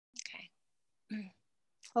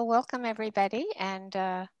Well, welcome everybody. And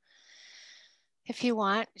if you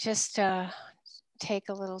want, just take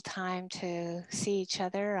a little time to see each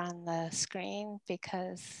other on the screen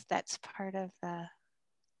because that's part of the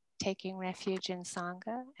taking refuge in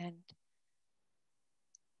Sangha and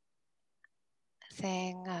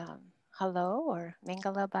saying hello or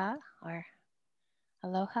Mingalaba or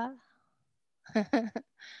aloha.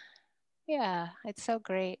 Yeah, it's so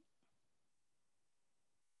great.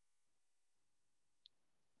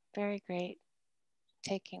 Very great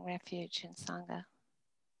taking refuge in Sangha.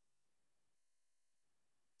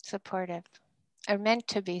 Supportive, or meant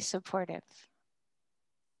to be supportive.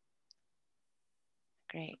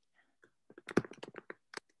 Great.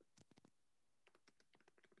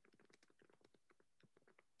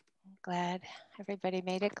 Glad everybody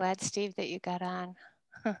made it. Glad, Steve, that you got on.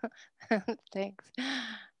 Thanks.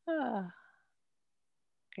 Oh,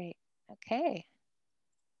 great. Okay.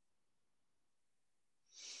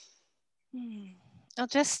 I'll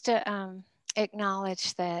just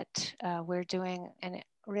acknowledge that we're doing an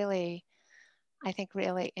really, I think,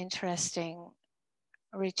 really interesting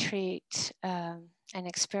retreat, an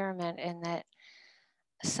experiment in that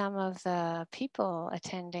some of the people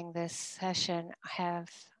attending this session have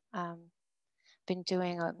been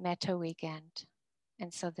doing a Metta Weekend.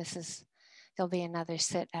 And so there'll be another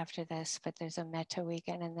sit after this, but there's a Metta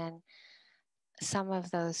Weekend. And then some of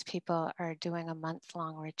those people are doing a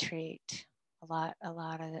month-long retreat. A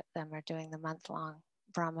lot of them are doing the month-long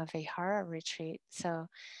Brahma Vihara retreat. So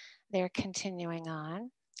they're continuing on.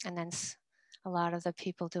 And then a lot of the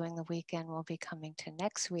people doing the weekend will be coming to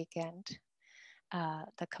next weekend,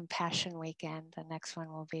 the Compassion Weekend. The next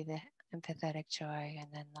one will be the Empathetic Joy. And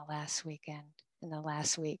then the last weekend, in the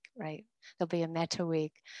last week, right? There'll be a Metta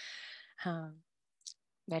Week.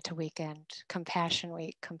 Metta Weekend, Compassion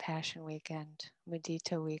Week, Compassion Weekend,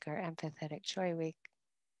 Mudita Week or Empathetic Joy Week,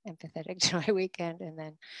 Empathetic Joy Weekend, and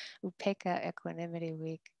then Upekkha Equanimity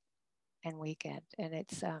Week and Weekend. And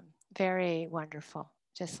it's very wonderful.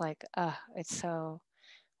 Just like,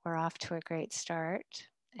 we're off to a great start.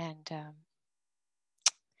 And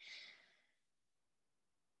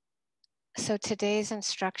so today's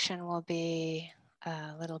instruction will be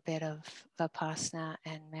a little bit of Vipassana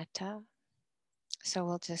and Metta. So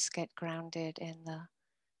we'll just get grounded in the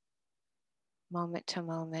moment to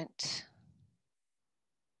moment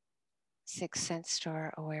sixth sense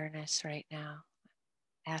door awareness right now,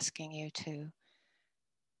 asking you to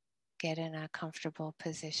get in a comfortable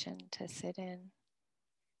position to sit in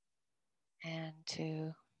and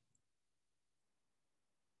to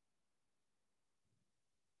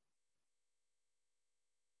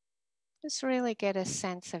just really get a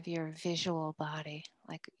sense of your visual body,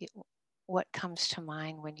 like what comes to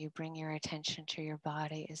mind when you bring your attention to your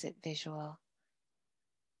body. Is it visual?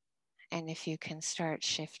 And if you can start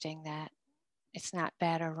shifting that, it's not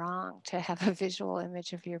bad or wrong to have a visual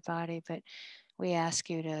image of your body, but we ask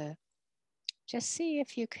you to just see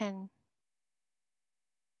if you can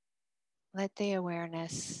let the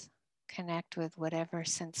awareness connect with whatever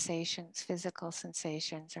sensations, physical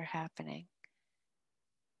sensations are happening.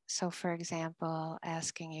 So, for example,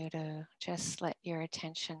 asking you to just let your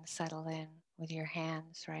attention settle in with your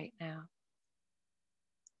hands right now,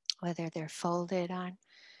 whether they're folded on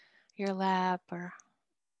your lap or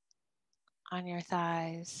on your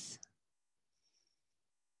thighs.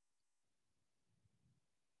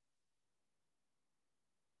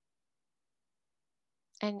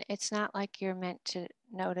 And it's not like you're meant to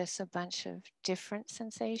notice a bunch of different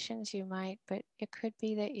sensations. You might, but it could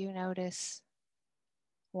be that you notice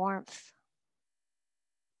warmth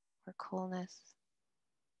or coolness,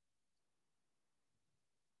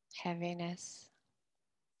 heaviness,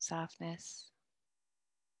 softness.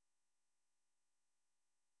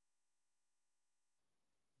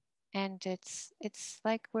 And it's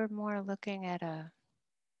like we're more looking at a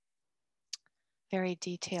very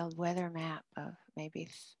detailed weather map of maybe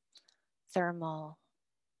thermal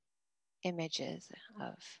images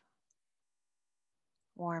of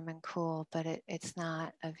warm and cool, but it's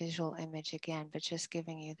not a visual image again, but just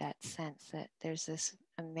giving you that sense that there's this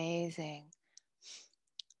amazing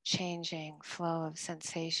changing flow of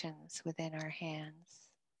sensations within our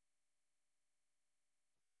hands.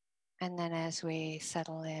 And then as we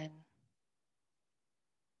settle in,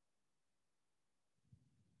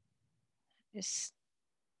 just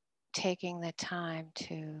taking the time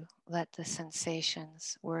to let the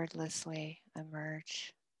sensations wordlessly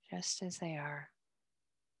emerge just as they are.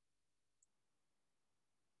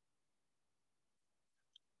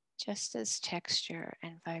 Just as texture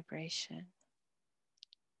and vibration.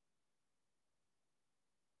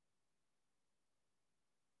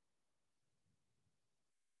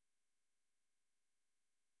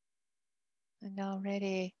 And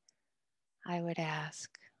already I would ask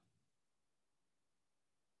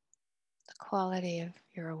the quality of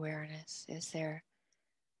your awareness. Is there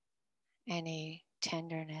any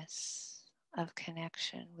tenderness of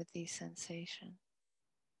connection with these sensations?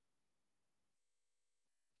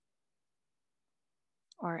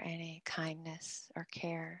 Or any kindness or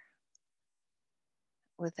care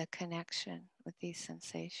with the connection with these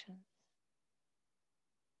sensations?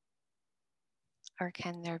 Or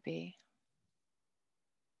can there be?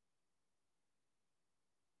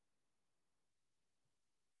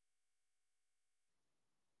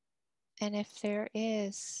 And if there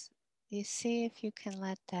is, you see if you can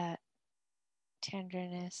let that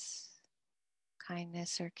tenderness,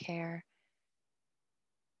 kindness, or care,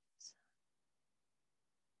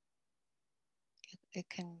 it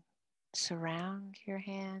can surround your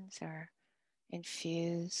hands or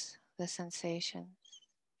infuse the sensations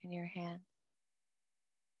in your hand.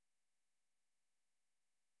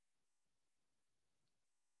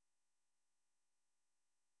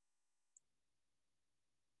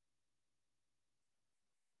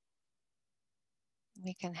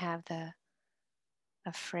 We can have a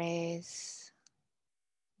phrase,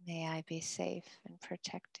 may I be safe and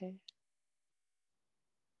protected.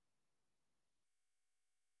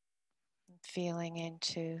 Feeling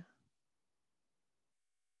into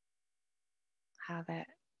how that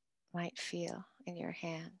might feel in your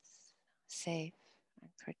hands, safe and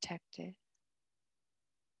protected.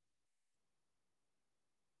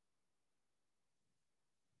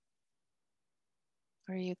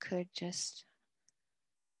 Or you could just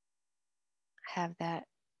have that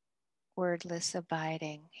wordless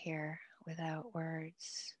abiding here without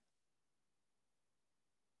words,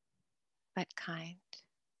 but kind.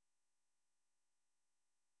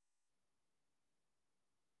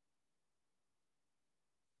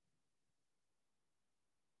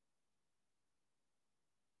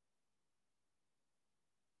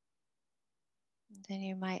 Then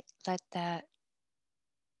you might let that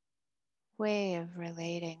way of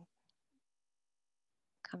relating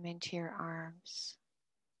come into your arms.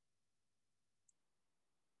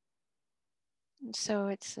 And so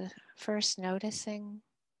it's first noticing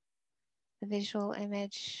the visual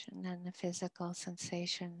image and then the physical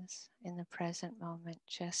sensations in the present moment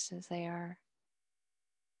just as they are.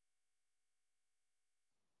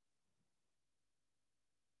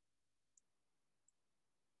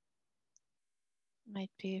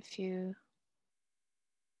 Might be a few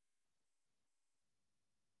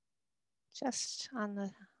just on the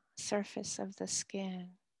surface of the skin,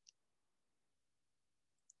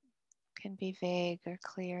 can be vague or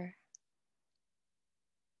clear.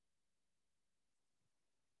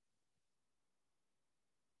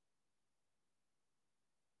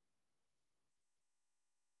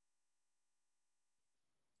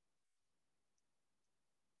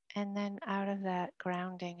 And then out of that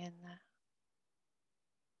grounding in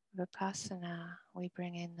the Vipassana, we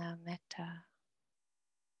bring in the Metta,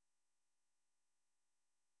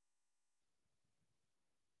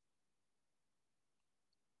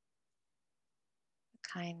 the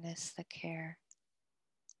kindness, the care,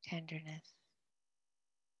 tenderness,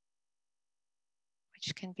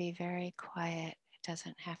 which can be very quiet. It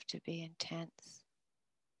doesn't have to be intense.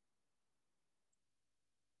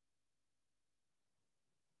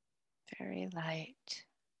 Very light,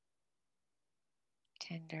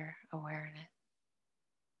 tender awareness.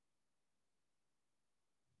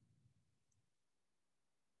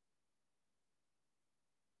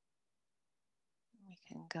 We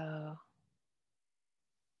can go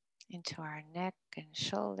into our neck and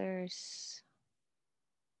shoulders,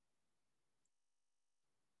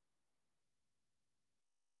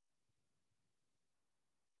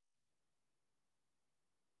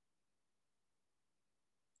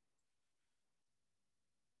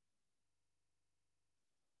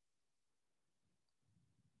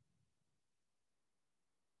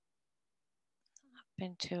 up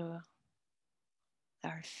into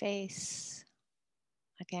our face.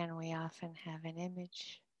 Again, we often have an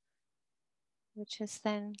image, which is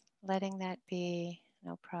then letting that be,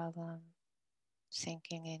 no problem,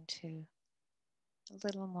 sinking into a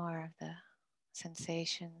little more of the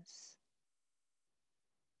sensations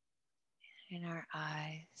in our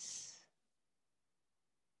eyes.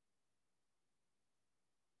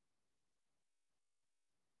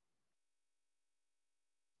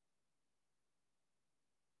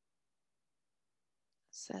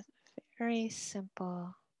 It's a very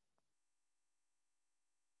simple,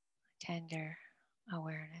 tender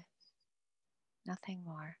awareness, nothing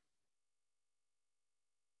more,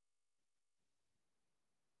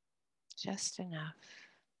 just enough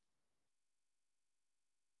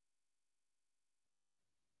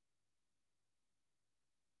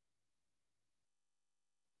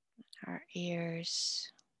our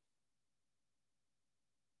ears.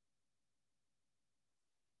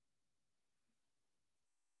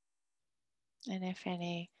 And if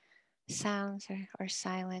any sounds or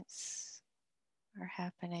silence are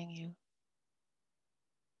happening,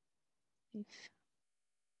 you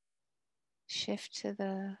shift to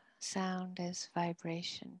the sound as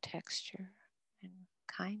vibration, texture, and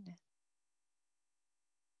kindness,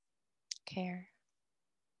 care.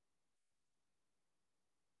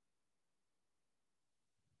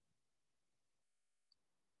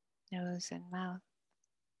 Nose and mouth.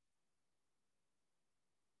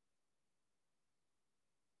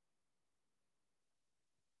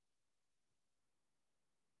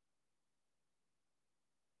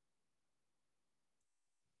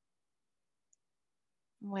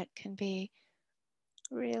 What can be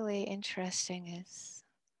really interesting is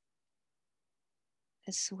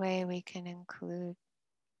this way we can include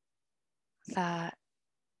thought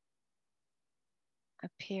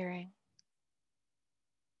appearing.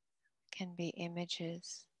 Can be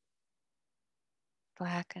images,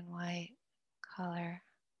 black and white, color,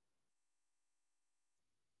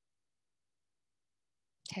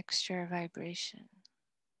 texture, vibration,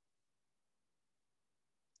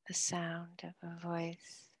 the sound of a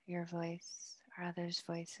voice, your voice, or others'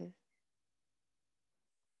 voices.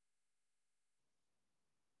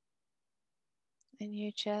 And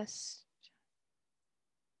you just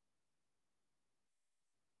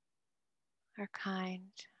are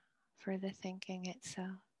kind for the thinking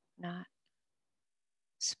itself, not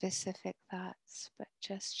specific thoughts, but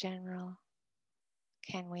just general.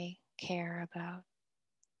 Can we care about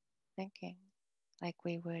thinking like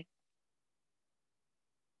we would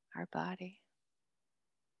our body?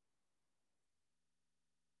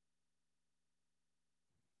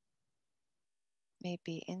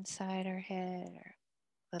 Maybe inside our head or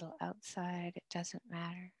a little outside, it doesn't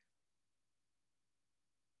matter.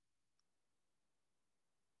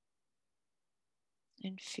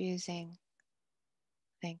 Infusing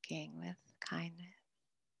thinking with kindness.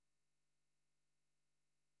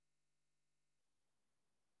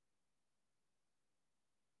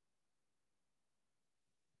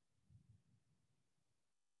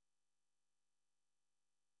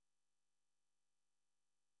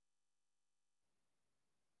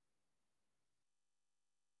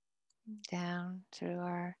 Down through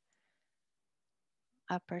our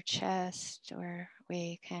upper chest, where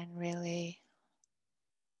we can really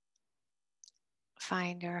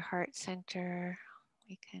find our heart center.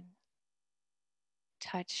 We can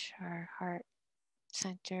touch our heart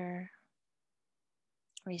center,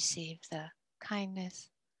 receive the kindness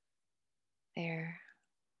there.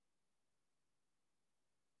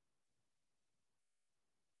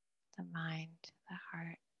 The mind, the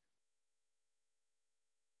heart.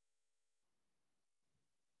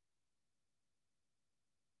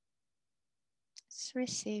 It's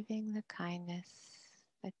receiving the kindness,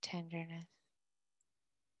 the tenderness.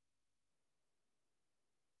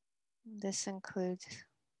 This includes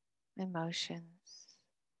emotions,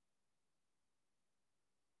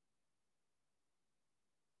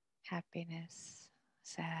 happiness,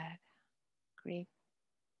 sad, grief,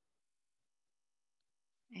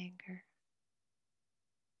 anger,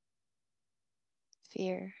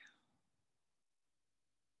 fear,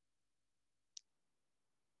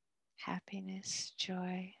 happiness,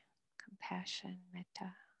 joy, compassion,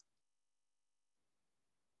 metta,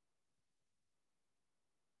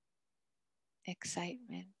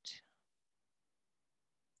 excitement,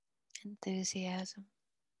 enthusiasm.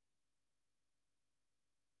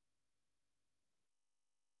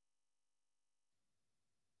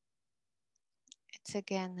 It's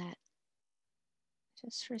again that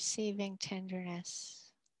just receiving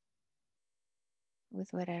tenderness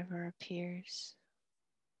with whatever appears.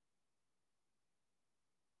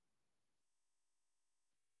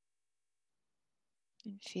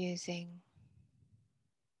 Infusing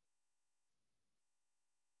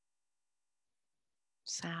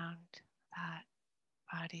sound, thought,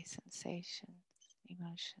 body sensations,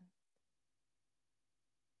 emotion.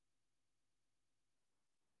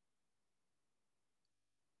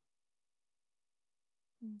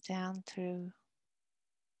 Down through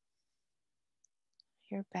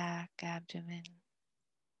your back, abdomen.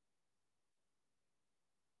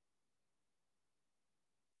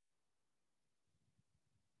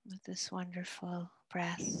 With this wonderful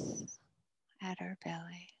breath at our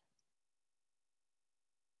belly.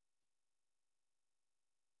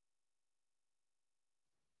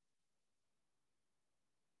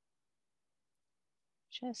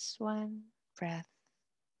 Just one breath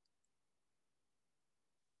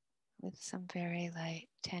with some very light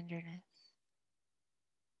tenderness.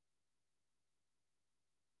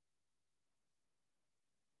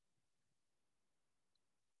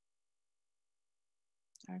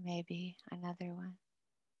 or maybe another one.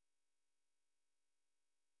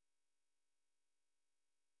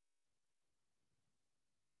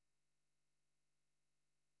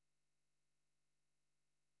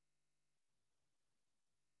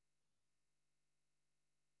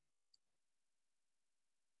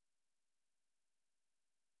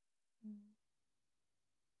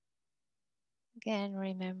 Again,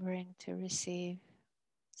 remembering to receive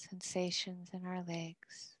sensations in our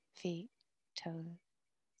legs, feet, toes.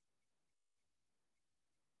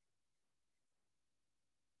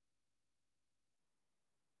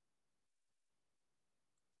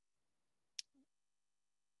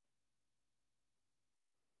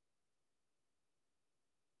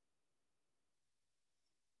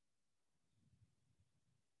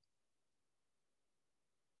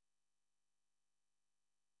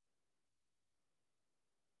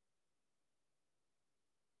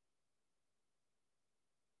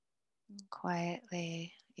 And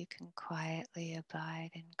quietly, you can quietly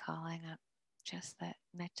abide in calling up just that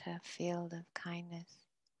metta field of kindness.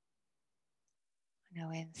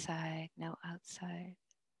 No inside, no outside.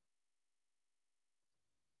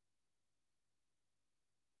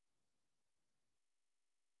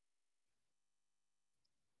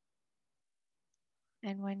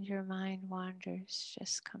 And when your mind wanders,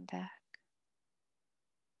 just come back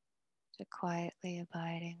to quietly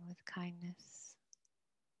abiding with kindness,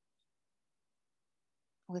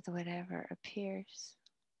 with whatever appears,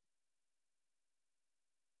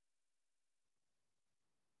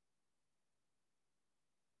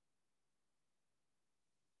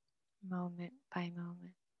 moment by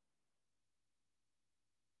moment.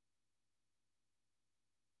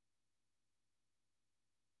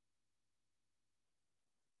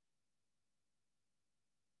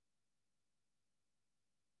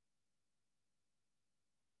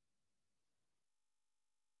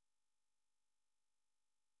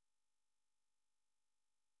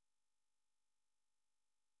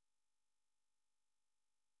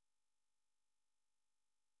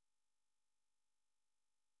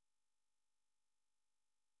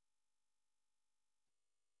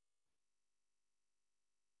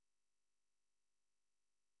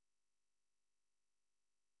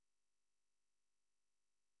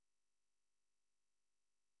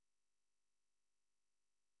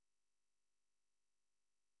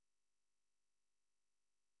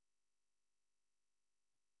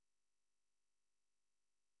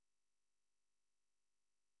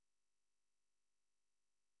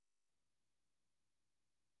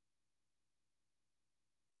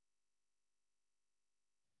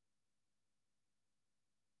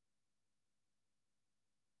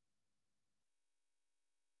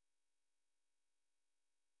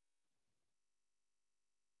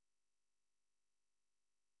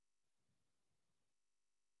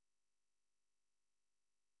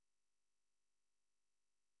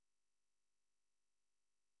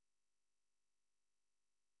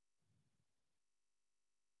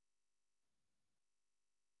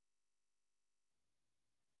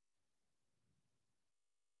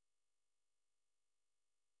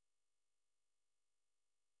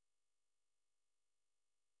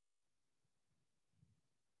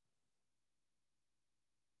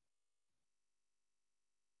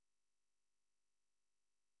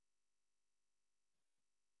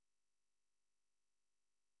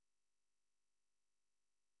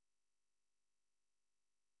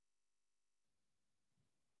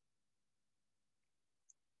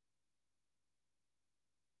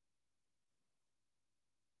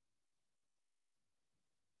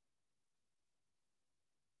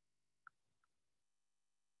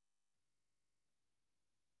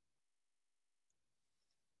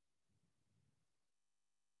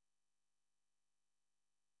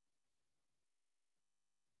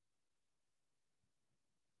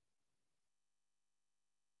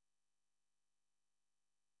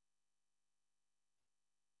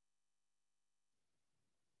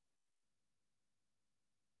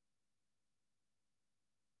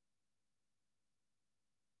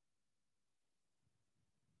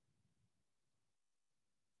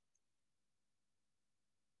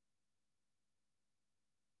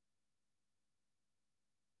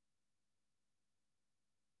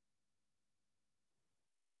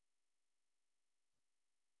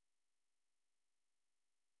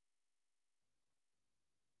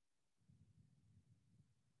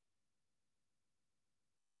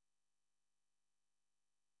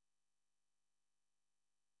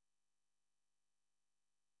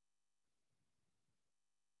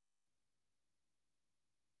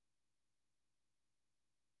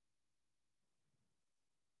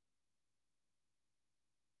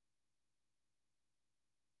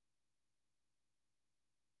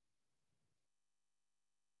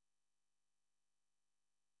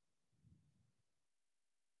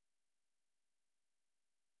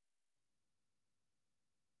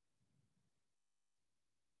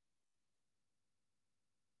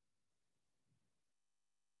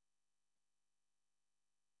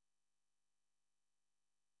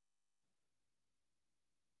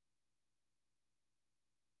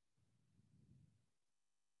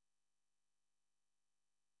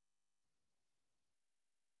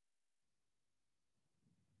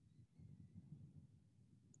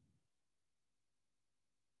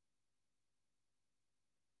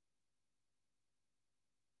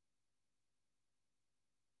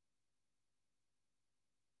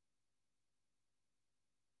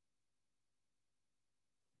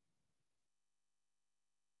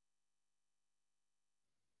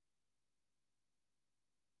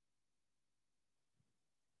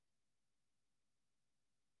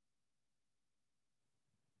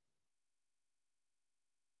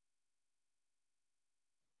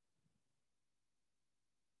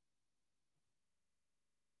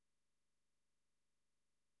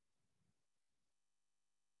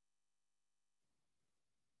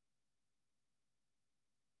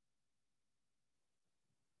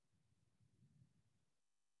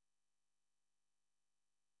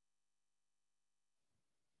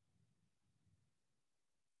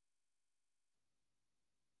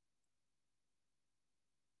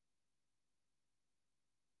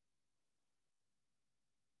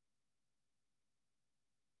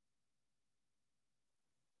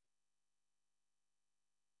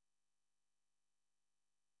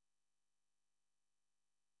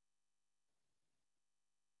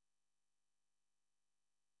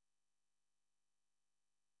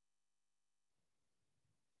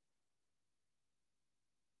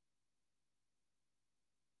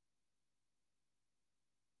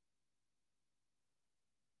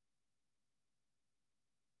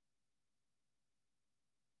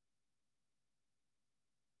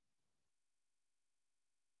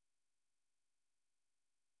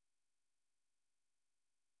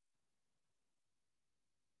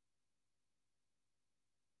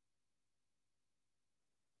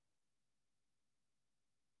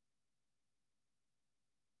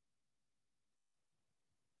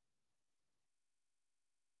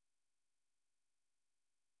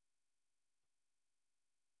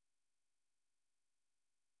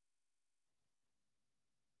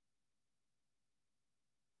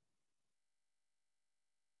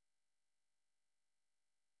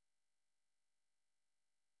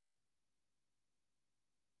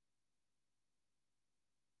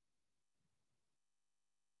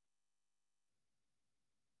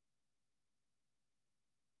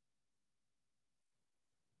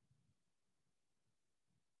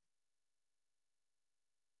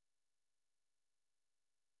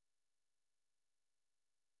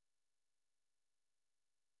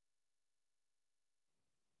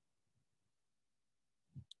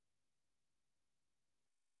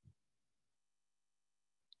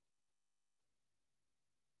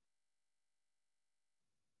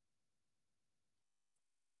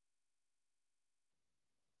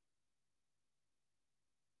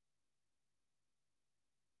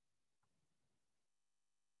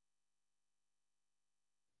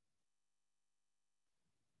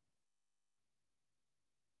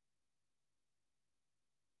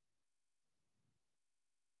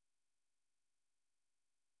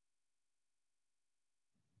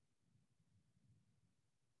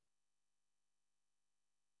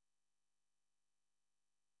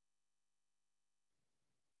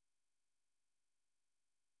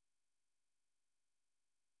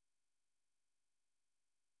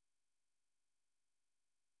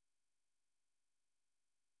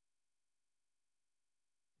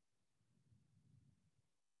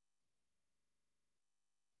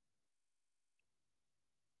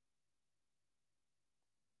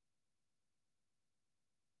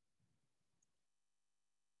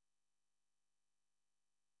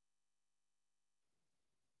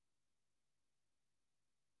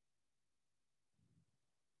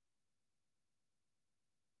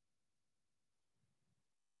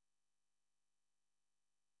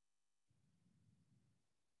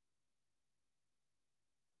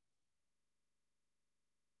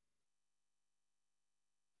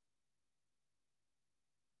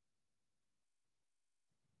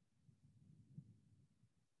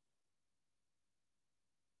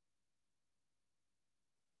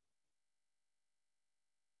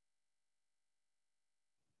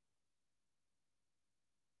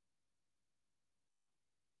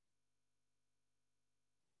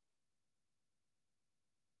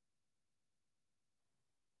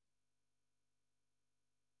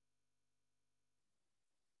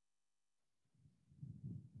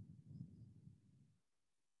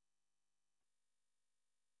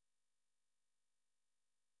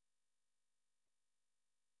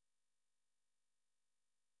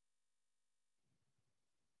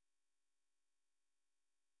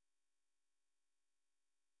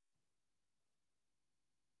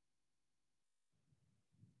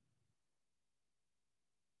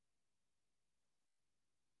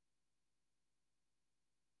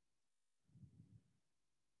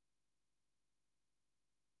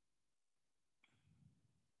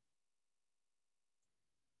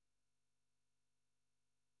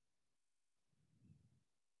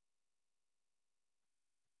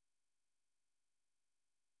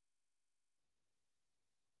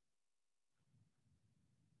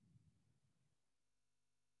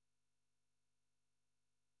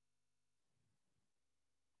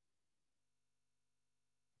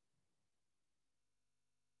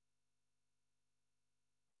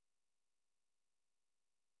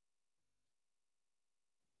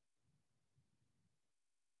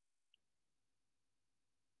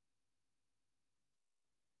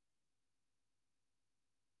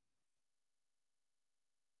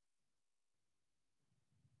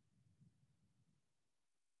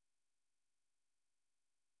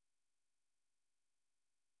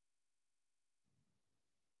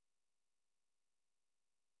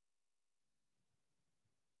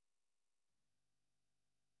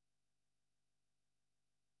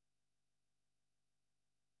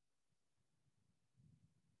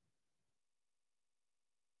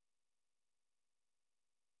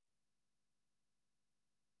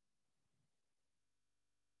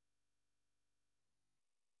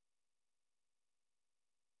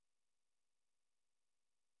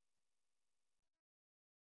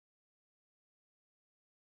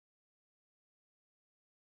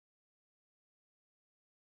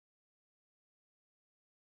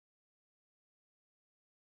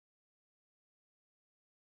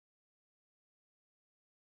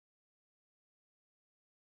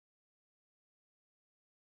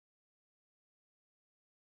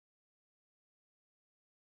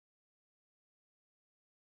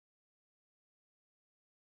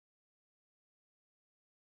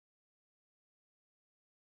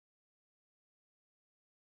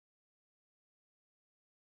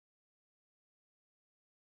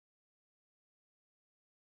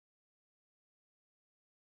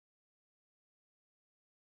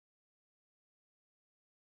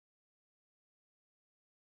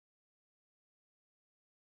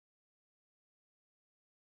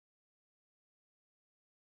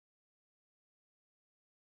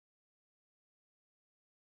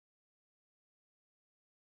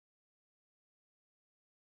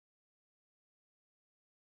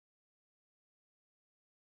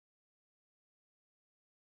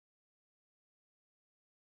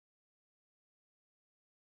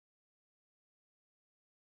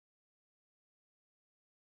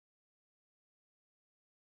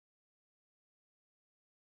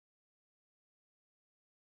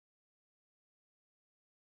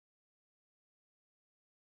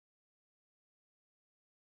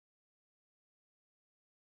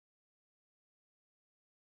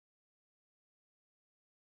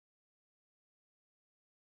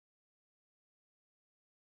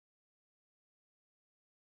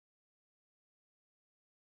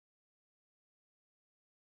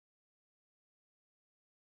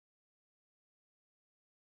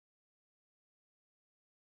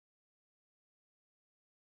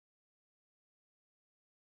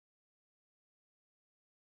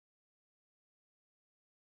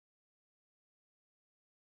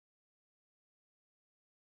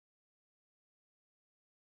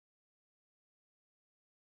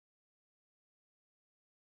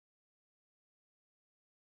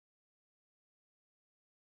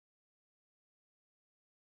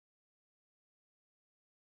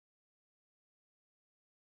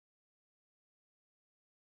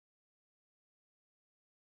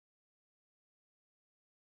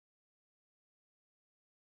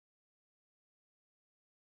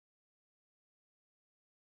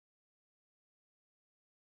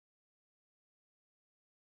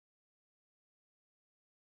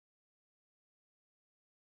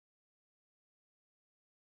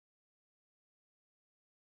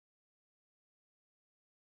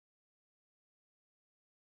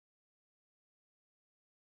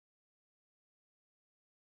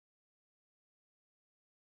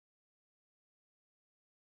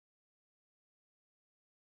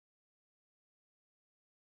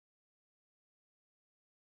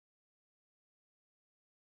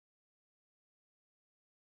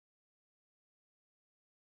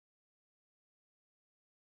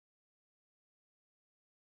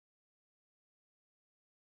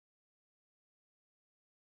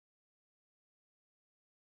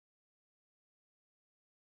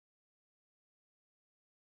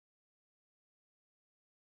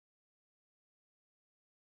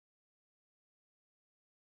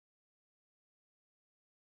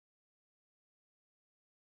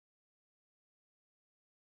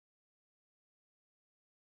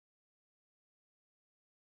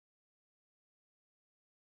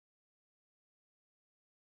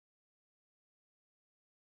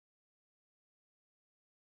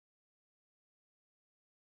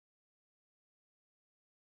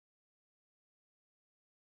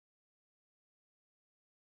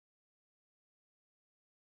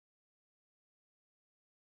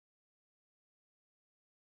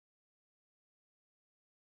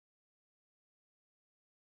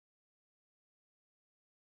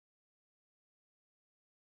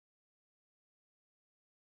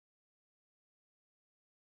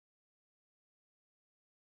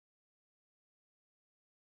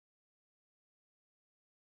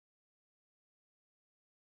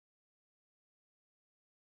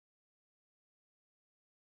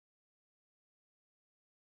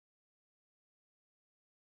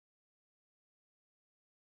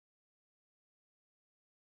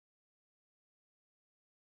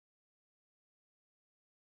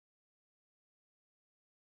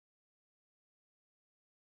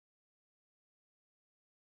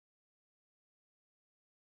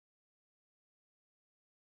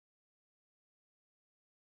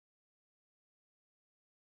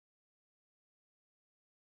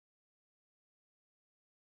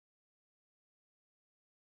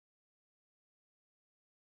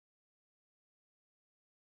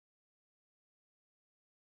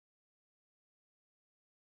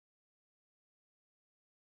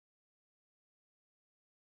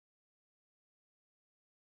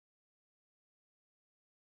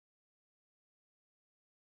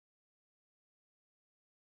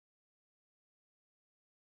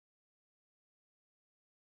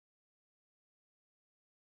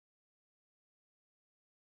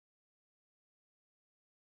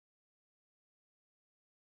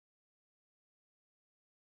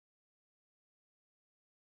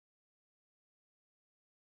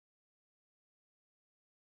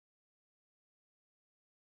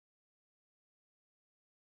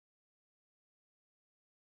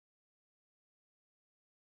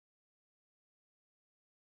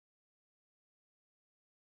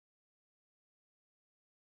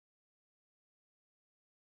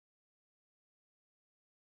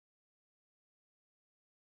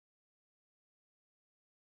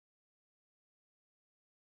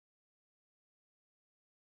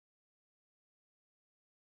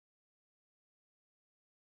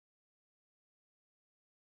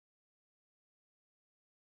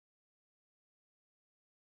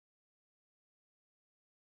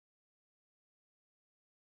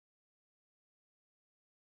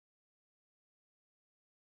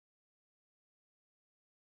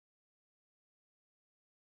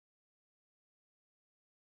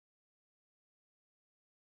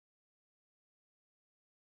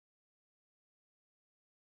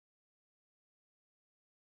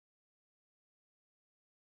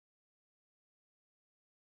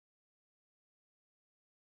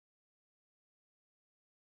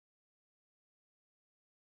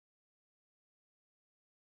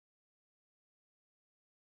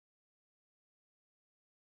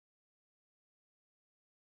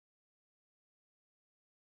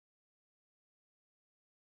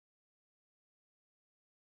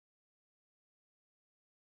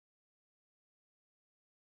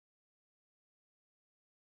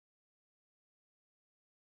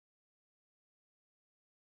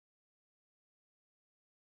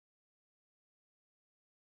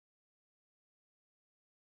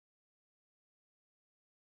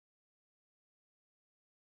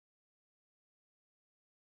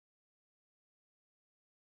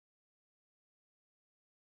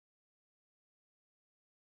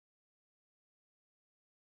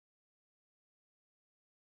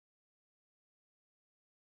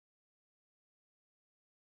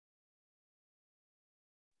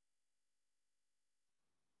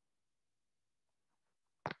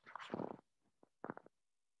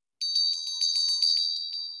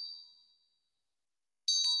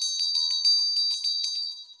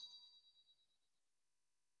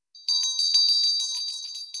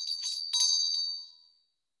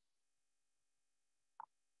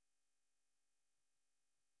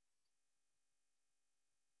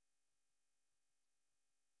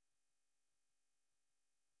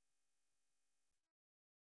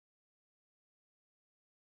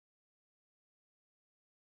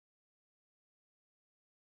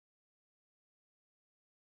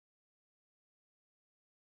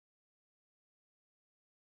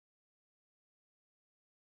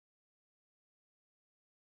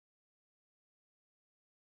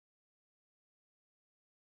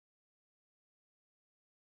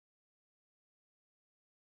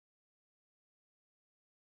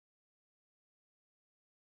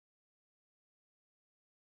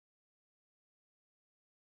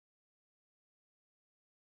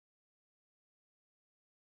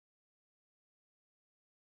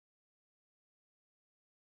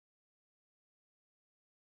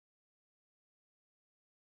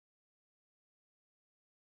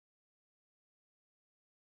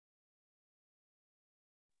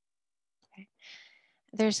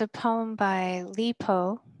 There's a poem by Li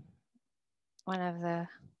Po, one of the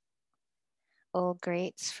old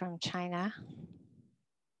greats from China.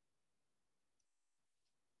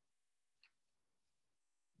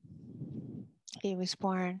 He was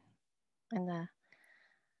born in the,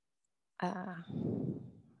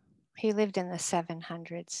 he lived in the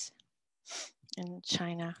 700s in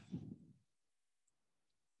China.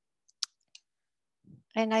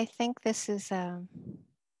 And I think this is an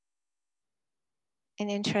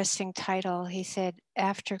interesting title. He said,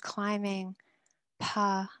 after climbing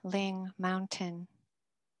Pa Ling Mountain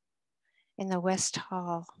in the West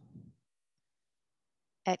Hall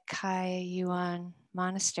at Kai Yuan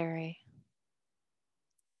Monastery,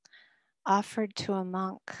 offered to a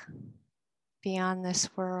monk beyond this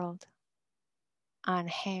world on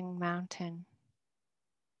Hang Mountain.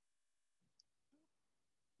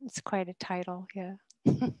 It's quite a title, yeah.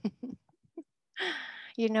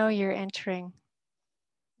 You know you're entering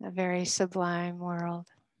a very sublime world.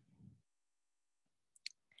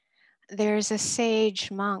 There's a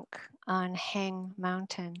sage monk on Hang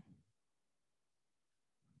Mountain.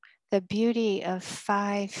 The beauty of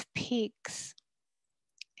 5 peaks,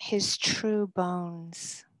 his true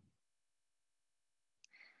bones.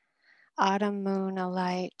 Autumn moon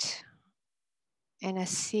alight in a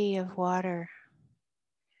sea of water,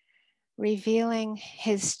 revealing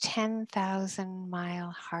his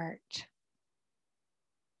 10,000-mile heart.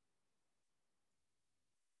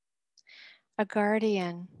 A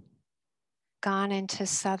guardian gone into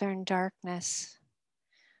southern darkness,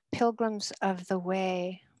 pilgrims of the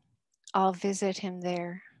way all visit him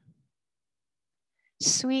there.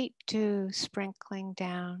 Sweet dew sprinkling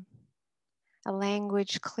down, a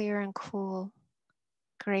language clear and cool,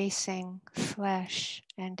 gracing flesh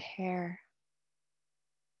and hair.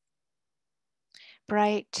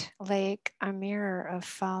 Bright lake, a mirror of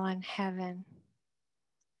fallen heaven,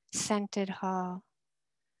 scented hall,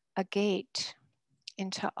 a gate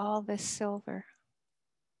into all this silver.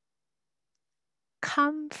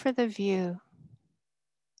 Come for the view.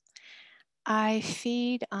 I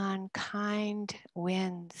feed on kind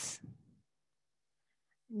winds,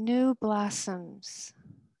 new blossoms,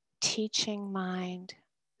 teaching mind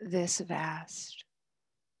this vast.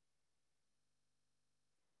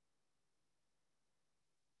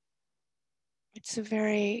 It's a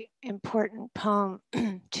very important poem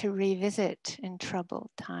to revisit in troubled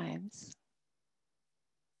times.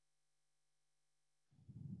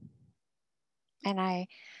 And I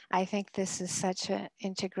think this is such an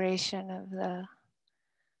integration of the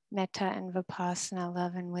Metta and Vipassana,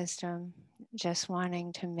 love and wisdom, just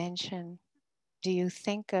wanting to mention, do you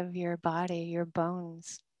think of your body, your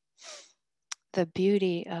bones, the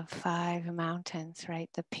beauty of 5 mountains, right?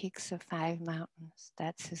 The peaks of 5 mountains,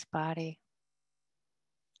 that's his body.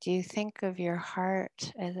 Do you think of your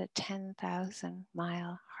heart as a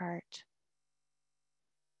 10,000-mile heart?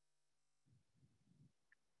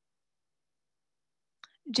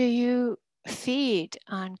 Do you feed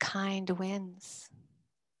on kind winds?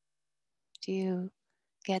 Do you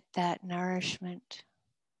get that nourishment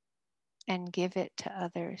and give it to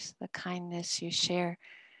others, the kindness you share,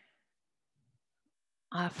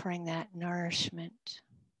 offering that nourishment?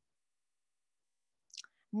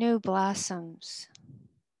 New blossoms,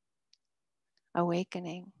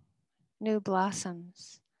 awakening, new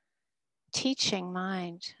blossoms, teaching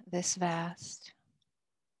mind this vast.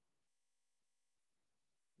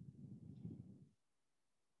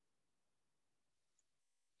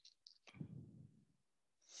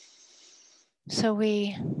 So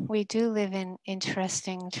we do live in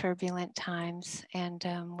interesting, turbulent times, and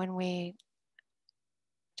when we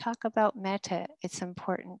talk about metta, it's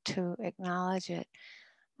important to acknowledge it,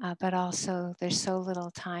 but also there's so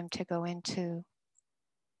little time to go into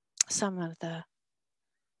some of the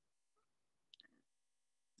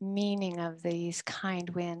meaning of these kind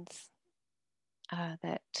winds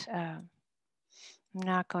that I'm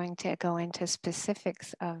not going to go into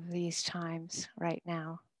specifics of these times right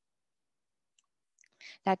now.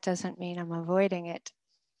 That doesn't mean I'm avoiding it.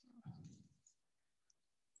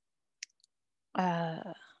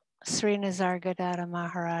 Sri Nisargadatta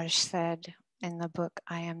Maharaj said in the book,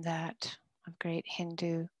 I Am That, a great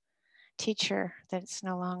Hindu teacher that's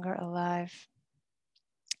no longer alive.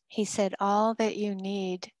 He said, all that you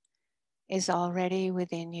need is already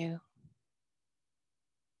within you.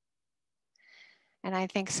 And I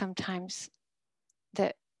think sometimes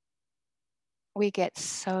that we get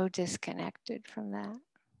so disconnected from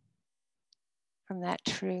that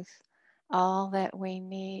truth. All that we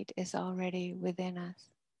need is already within us.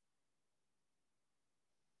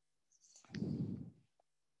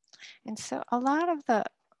 And so a lot of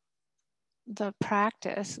the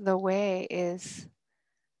practice, the way is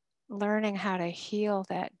learning how to heal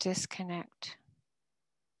that disconnect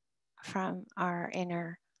from our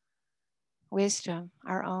inner wisdom,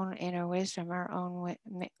 our own inner wisdom, our own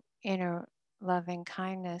inner loving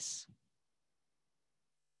kindness.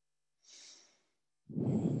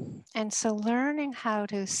 And so learning how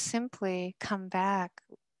to simply come back,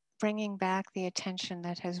 bringing back the attention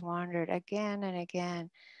that has wandered again and again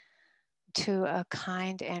to a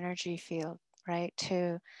kind energy field, right?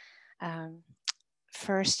 To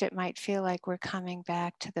first, it might feel like we're coming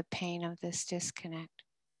back to the pain of this disconnect.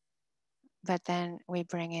 But then we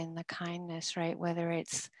bring in the kindness, right? Whether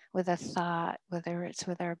it's with a thought, whether it's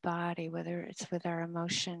with our body, whether it's with our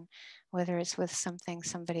emotion, whether it's with something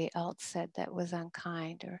somebody else said that was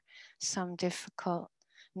unkind, or some difficult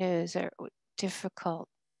news or difficult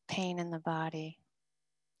pain in the body.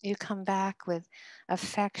 You come back with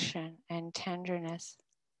affection and tenderness.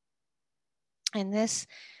 And this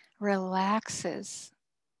relaxes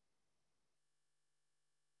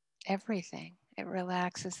everything. It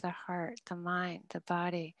relaxes the heart, the mind, the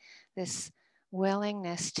body, this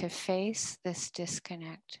willingness to face this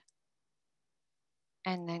disconnect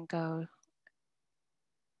and then go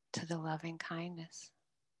to the loving kindness.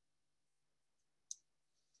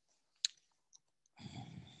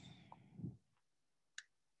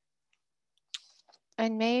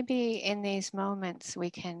 And maybe in these moments we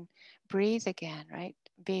can breathe again, right?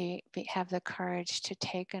 Have the courage to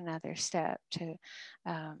take another step to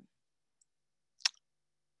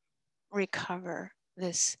recover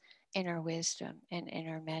this inner wisdom and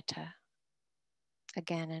inner metta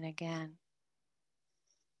again and again.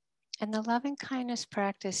 And the loving kindness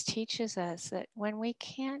practice teaches us that when we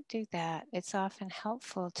can't do that, it's often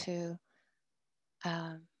helpful to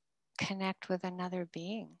connect with another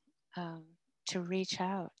being, to reach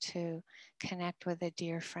out, to connect with a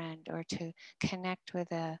dear friend, or to connect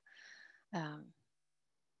with a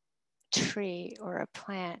tree or a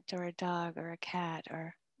plant or a dog or a cat.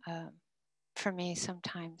 Or for me,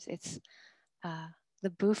 sometimes it's the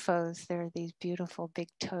bufos. They're these beautiful big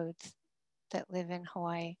toads that live in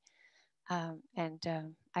Hawaiʻi.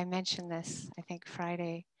 I mentioned this, I think,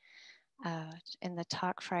 Friday, in the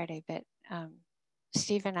talk Friday, but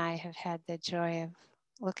Steve and I have had the joy of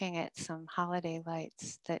looking at some holiday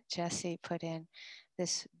lights that Jesse put in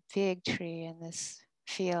this big tree in this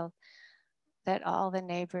field that all the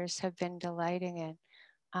neighbors have been delighting in,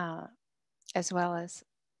 as well as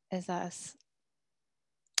us.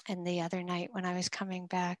 And the other night when I was coming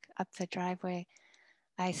back up the driveway,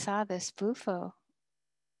 I saw this bufo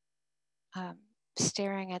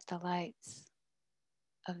staring at the lights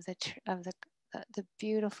of the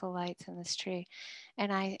beautiful lights in this tree.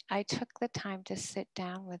 And I took the time to sit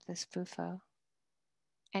down with this bufo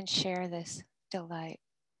and share this delight.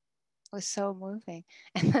 It was so moving.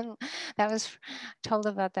 And then that was told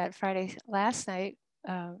about that Friday. Last night,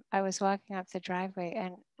 I was walking up the driveway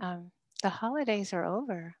and the holidays are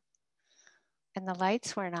over and the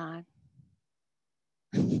lights weren't on.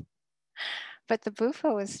 But the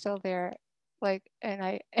bufo was still there.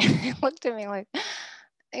 And he looked at me like,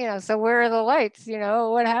 so where are the lights?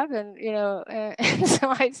 What happened? And so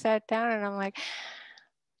I sat down and I'm like,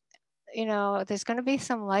 there's going to be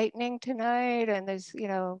some lightning tonight and there's,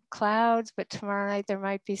 clouds, but tomorrow night there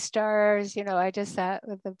might be stars. I just sat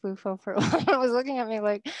with the bufo for a while. I was looking at me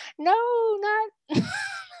like, no, not,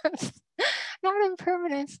 not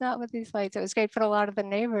impermanence, not with these lights. It was great, but a lot of the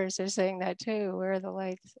neighbors are saying that too. Where are the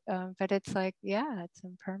lights? But it's like, yeah, it's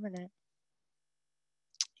impermanent,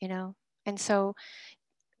 And so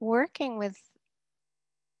working with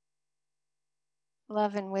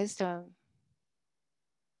love and wisdom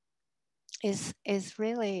is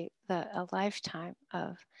really a lifetime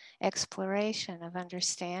of exploration, of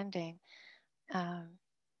understanding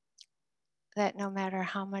that no matter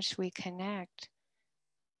how much we connect,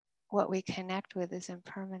 what we connect with is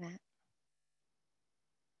impermanent.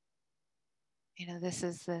 This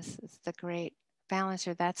is the great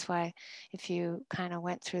balancer. That's why if you kind of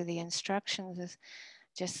went through the instructions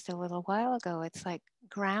just a little while ago, it's like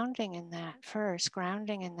grounding in that first,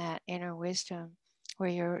 grounding in that inner wisdom where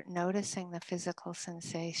you're noticing the physical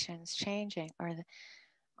sensations changing, or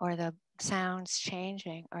the sounds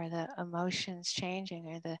changing, or the emotions changing,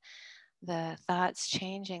 or the thoughts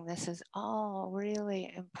changing. This is all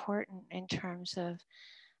really important in terms of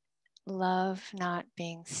love not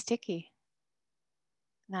being sticky,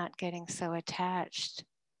 not getting so attached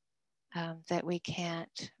that we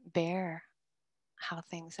can't bear how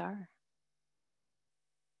things are.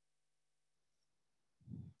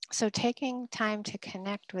 So taking time to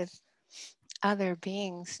connect with other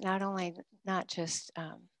beings, not just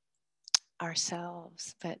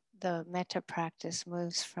ourselves. But the metta practice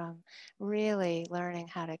moves from really learning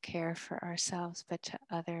how to care for ourselves, but to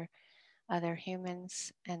other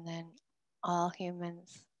humans, and then all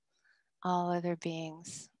humans, all other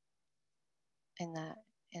beings in the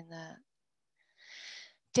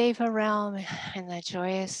Deva realm, in the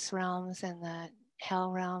joyous realms, in the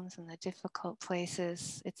hell realms, and the difficult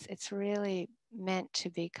places. It's really meant to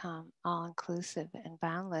become all inclusive and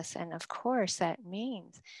boundless. And of course, that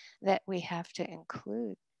means that we have to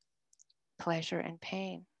include pleasure and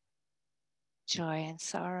pain, joy and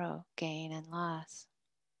sorrow, gain and loss,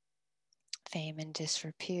 fame and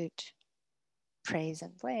disrepute, praise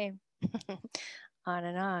and blame, on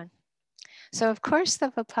and on. So of course the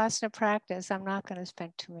Vipassana practice, I'm not going to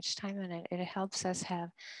spend too much time on it. It helps us have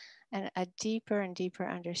a deeper and deeper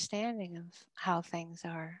understanding of how things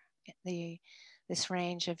are, this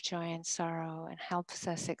range of joy and sorrow, and helps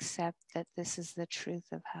us accept that this is the truth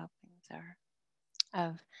of how things are,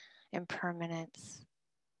 of impermanence,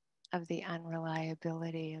 of the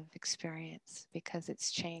unreliability of experience because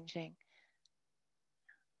it's changing.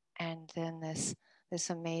 And then this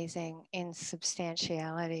amazing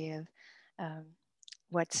insubstantiality of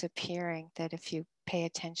what's appearing, that if you pay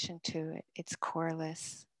attention to it, it's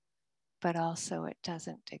coreless, but also it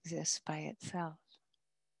doesn't exist by itself.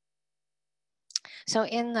 So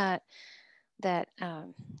in that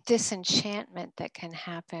disenchantment that can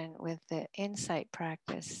happen with the insight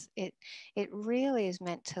practice, it really is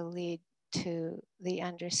meant to lead to the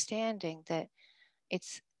understanding that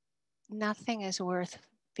it's nothing is worth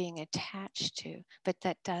being attached to, but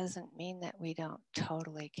that doesn't mean that we don't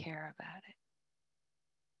totally care about it.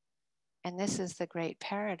 And this is the great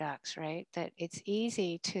paradox, right? That it's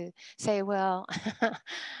easy to say, well,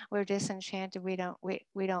 we're disenchanted, we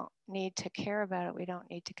don't need to care about it, we don't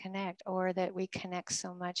need to connect, or that we connect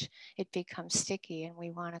so much it becomes sticky and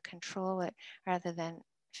we want to control it rather than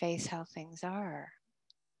face how things are.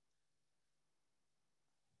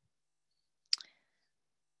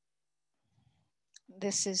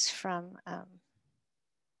 This is from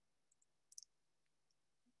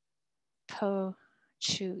Po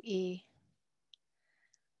Chu-yi.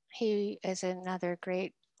 He is another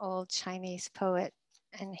great old Chinese poet,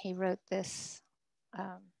 and he wrote this.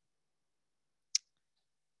 Let's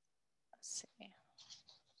see.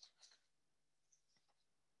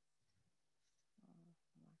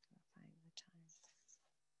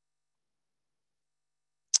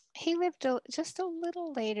 He lived just a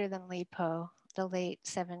little later than Li Po, the late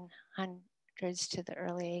 700s to the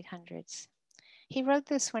early 800s. He wrote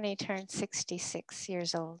this when he turned 66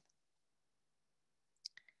 years old.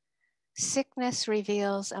 Sickness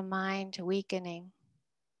reveals a mind weakening,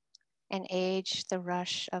 and age the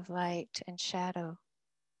rush of light and shadow.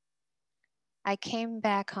 I came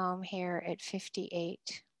back home here at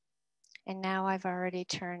 58, and now I've already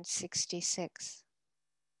turned 66.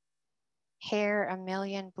 Hair a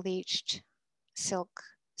million bleached silk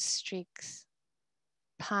streaks,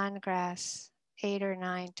 pond grass 8 or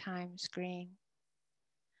 9 times green.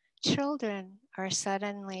 Children are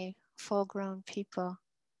suddenly full-grown people,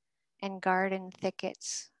 and garden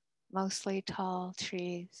thickets, mostly tall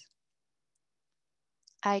trees.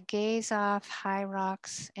 I gaze off high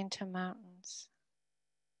rocks into mountains.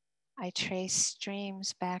 I trace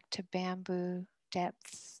streams back to bamboo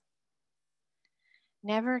depths.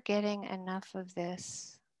 Never getting enough of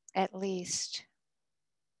this, at least,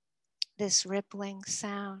 this rippling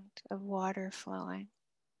sound of water flowing.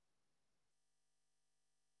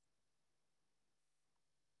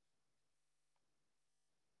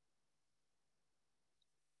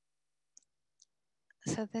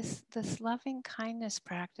 So this loving kindness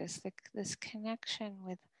practice, this connection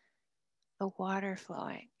with the water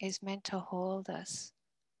flowing, is meant to hold us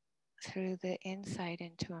through the insight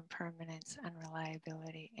into impermanence,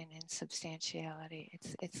 unreliability, and insubstantiality.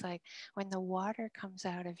 It's like when the water comes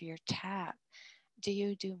out of your tap, do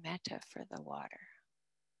you do metta for the water?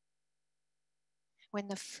 When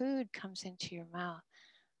the food comes into your mouth,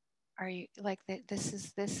 are you like this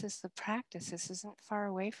is the practice? This isn't far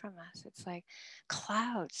away from us. It's like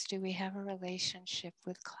clouds. Do we have a relationship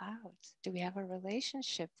with clouds? Do we have a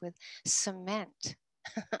relationship with cement?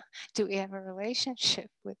 Do we have a relationship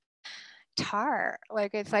with tar?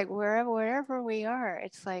 Like it's like wherever we are,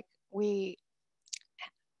 it's like we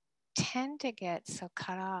tend to get so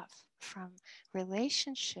cut off from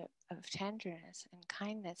relationship of tenderness and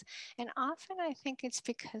kindness. And often I think it's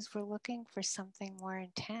because we're looking for something more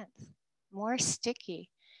intense, more sticky.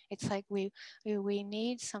 It's like we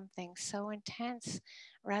need something so intense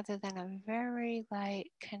rather than a very light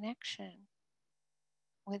connection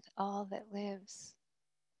with all that lives.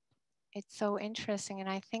 It's so interesting. And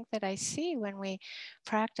I think that I see when we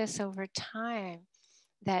practice over time,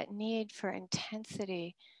 that need for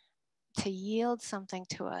intensity to yield something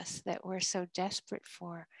to us that we're so desperate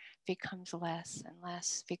for becomes less and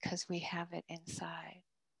less because we have it inside.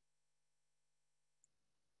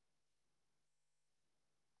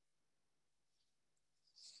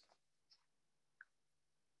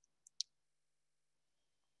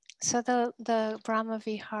 So the Brahma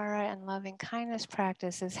Vihara and loving kindness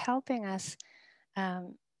practice is helping us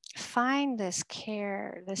um, find this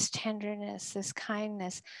care, this tenderness, this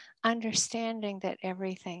kindness, understanding that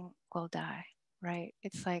everything will die, right?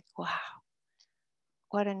 It's like, wow,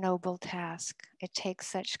 what a noble task. It takes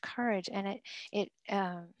such courage, and it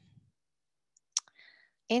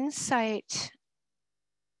insight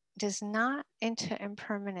does not into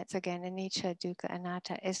impermanence, again, anicca, dukkha,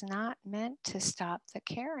 anatta, is not meant to stop the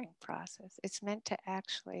caring process. It's meant to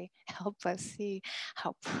actually help us see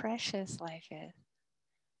how precious life is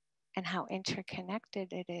and how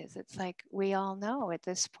interconnected it is. It's like we all know at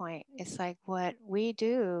this point, it's like what we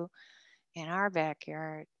do in our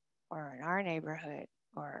backyard or in our neighborhood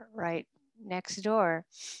or right next door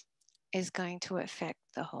is going to affect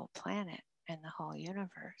the whole planet and the whole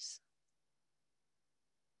universe.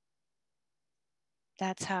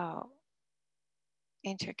 That's how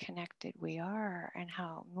interconnected we are and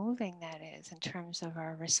how moving that is in terms of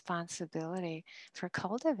our responsibility for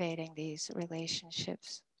cultivating these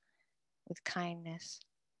relationships with kindness.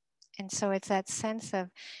 And so it's that sense of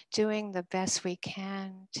doing the best we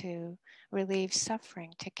can to relieve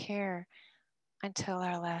suffering, to care until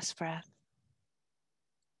our last breath.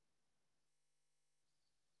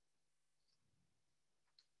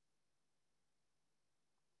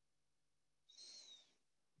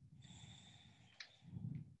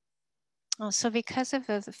 Well, so because of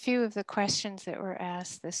the few of the questions that were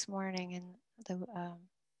asked this morning in the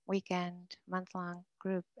weekend, month-long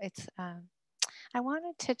group, it's I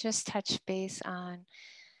wanted to just touch base on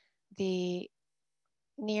the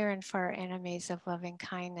near and far enemies of loving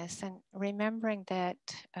kindness and remembering that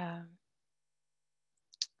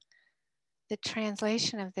the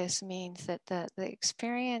translation of this means that the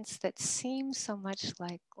experience that seems so much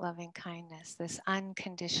like loving kindness, this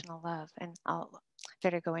unconditional love, and I'll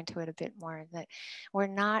better go into it a bit more, that we're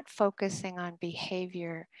not focusing on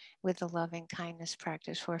behavior with the loving kindness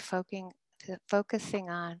practice. We're focusing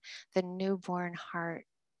on the newborn heart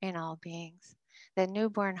in all beings. The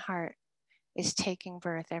newborn heart is taking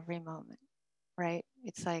birth every moment, right?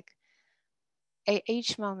 It's like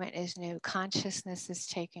each moment is new. Consciousness is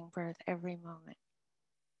taking birth every moment.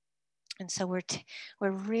 And so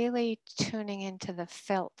we're really tuning into the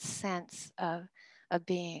felt sense of a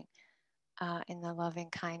being in the loving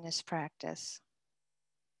kindness practice.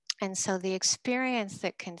 And so the experience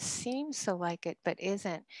that can seem so like it but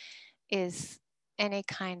isn't is any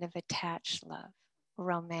kind of attached love,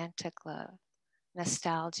 romantic love,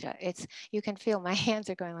 nostalgia. It's, you can feel my hands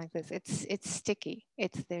are going like this. It's sticky.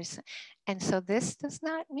 It's there's, and so this does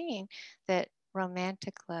not mean that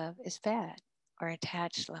romantic love is bad or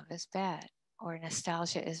attached love is bad or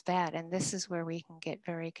nostalgia is bad. And this is where we can get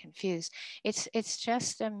very confused. It's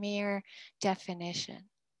just a mere definition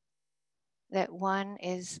that one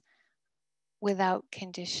is without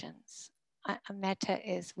conditions. A metta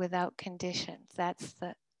is without conditions. That's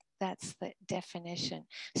the definition.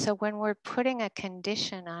 So when we're putting a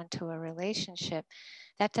condition onto a relationship,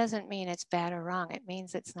 that doesn't mean it's bad or wrong. It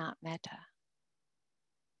means it's not metta.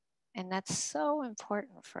 And that's so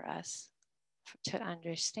important for us to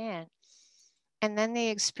understand. And then the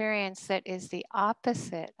experience that is the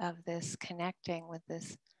opposite of this connecting with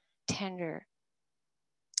this tender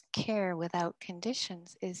care without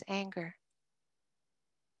conditions is anger.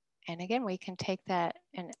 And again, we can take that,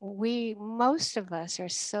 and most of us are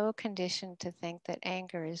so conditioned to think that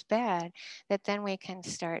anger is bad that then we can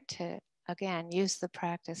start to, again, use the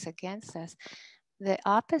practice against us. The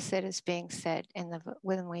opposite is being said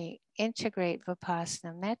when we integrate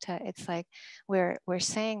Vipassana Metta. It's like we're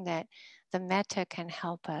saying that the Metta can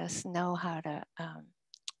help us know how to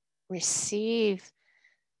receive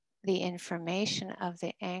the information of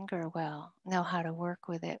the anger well, know how to work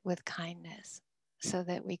with it with kindness, so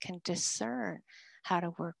that we can discern how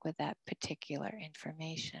to work with that particular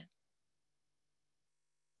information.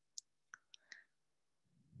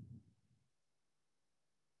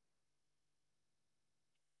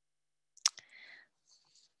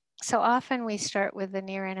 So often we start with the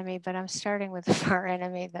near enemy, but I'm starting with the far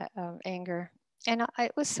enemy, the anger. And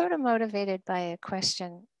I was sort of motivated by a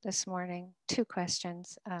question this morning, two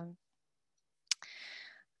questions.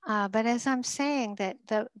 But as I'm saying that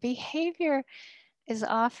the behavior is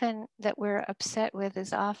often, that we're upset with,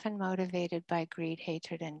 is often motivated by greed,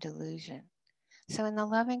 hatred, and delusion. So in the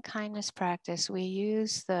loving kindness practice, we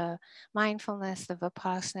use the mindfulness, the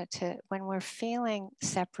Vipassana, to, when we're feeling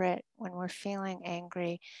separate, when we're feeling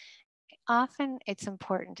angry, often it's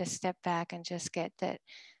important to step back and just get that,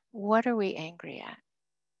 what are we angry at?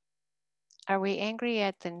 Are we angry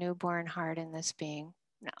at the newborn heart in this being?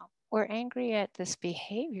 No. We're angry at this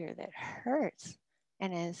behavior that hurts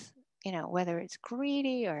and is, whether it's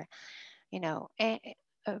greedy or,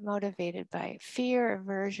 motivated by fear,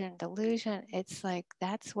 aversion, delusion. It's like,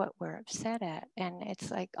 that's what we're upset at. And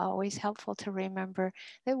it's like always helpful to remember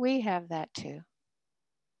that we have that too.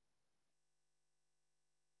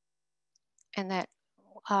 And that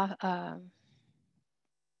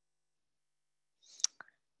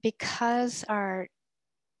because our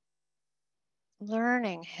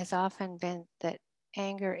learning has often been that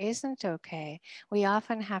anger isn't okay, we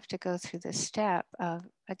often have to go through the step of,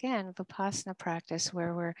 again, Vipassana practice,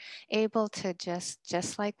 where we're able to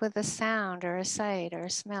just like with a sound or a sight or a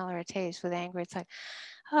smell or a taste, with anger, it's like,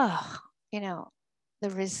 oh, the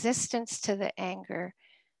resistance to the anger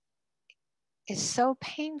is so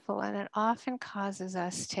painful, and it often causes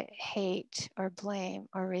us to hate or blame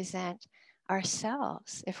or resent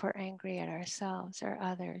ourselves if we're angry at ourselves or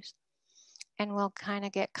others. And we'll kind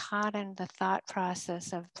of get caught in the thought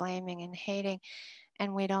process of blaming and hating,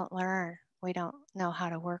 and we don't learn. We don't know how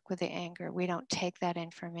to work with the anger. We don't take that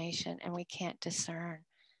information, and we can't discern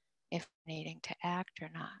if we're needing to act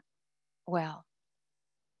or not. Well,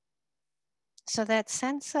 so that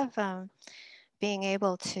sense of being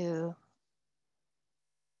able to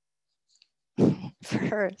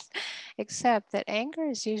first accept that anger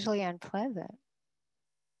is usually unpleasant.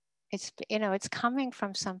 It's coming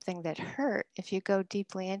from something that hurt. If you go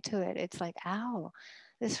deeply into it, it's like, ow,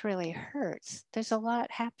 this really hurts. There's a lot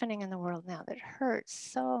happening in the world now that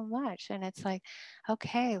hurts so much. And it's like,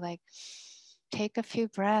 okay, like take a few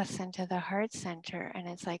breaths into the heart center, and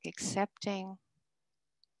it's like accepting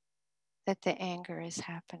that the anger is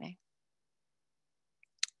happening.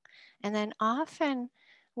 And then often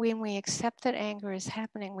when we accept that anger is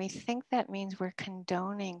happening, we think that means we're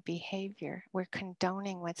condoning behavior. We're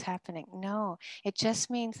condoning what's happening. No, it just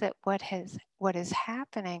means that what is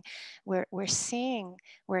happening, we're seeing,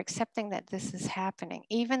 we're accepting that this is happening.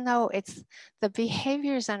 Even though the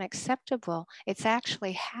behavior is unacceptable, it's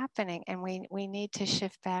actually happening, and we need to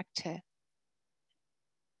shift back to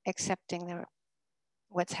accepting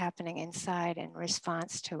what's happening inside in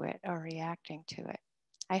response to it or reacting to it.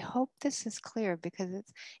 I hope this is clear, because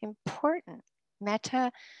it's important.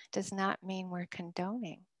 Metta does not mean we're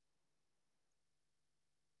condoning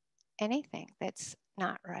anything that's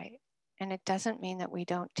not right. And it doesn't mean that we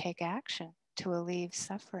don't take action to alleviate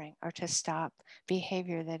suffering or to stop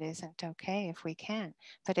behavior that isn't okay if we can.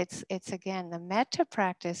 But it's again, the metta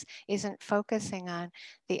practice isn't focusing on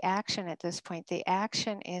the action at this point. The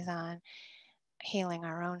action is on healing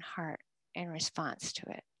our own heart in response to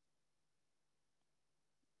it.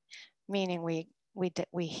 Meaning we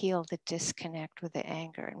heal the disconnect with the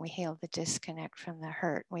anger, and we heal the disconnect from the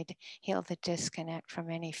hurt. We heal the disconnect from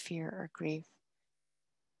any fear or grief.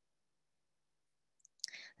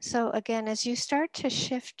 So again, as you start to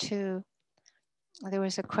shift to, there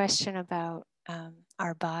was a question about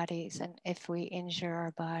our bodies, and if we injure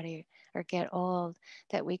our body or get old,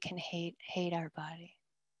 that we can hate our body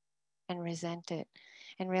and resent it.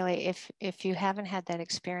 And really, if you haven't had that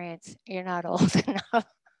experience, you're not old enough.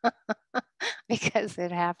 Because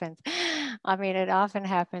it happens. I mean, it often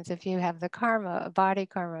happens if you have the karma, body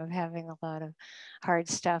karma of having a lot of hard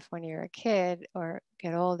stuff when you're a kid or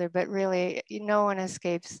get older. But really, no one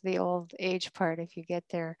escapes the old age part if you get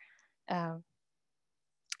there. And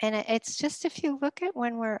it's just, if you look at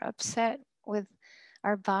when we're upset with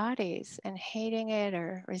our bodies and hating it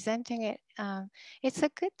or resenting it, it's a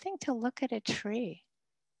good thing to look at a tree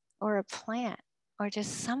or a plant or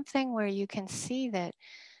just something where you can see that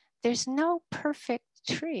there's no perfect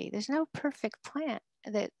tree. There's no perfect plant.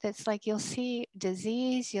 That's like, you'll see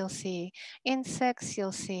disease, you'll see insects,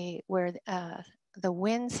 you'll see where the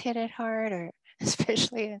winds hit it hard, or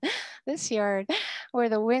especially in this yard, where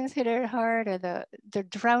the winds hit it hard, or the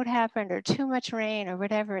drought happened, or too much rain, or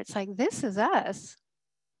whatever. It's like, this is us.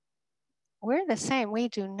 We're the same. We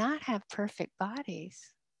do not have perfect bodies.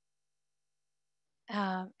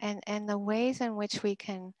 And the ways in which we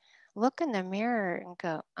can look in the mirror and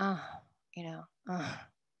go,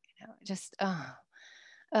 just,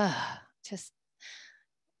 just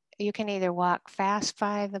you can either walk fast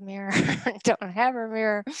by the mirror, don't have a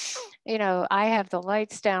mirror. You know, I have the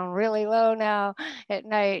lights down really low now at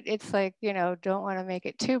night. It's like, you know, don't want to make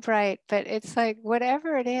it too bright, but it's like,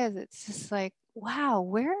 whatever it is, it's just like, wow,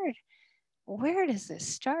 where does this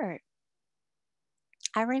start?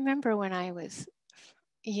 I remember when I was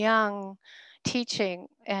young teaching,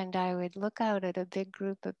 and I would look out at a big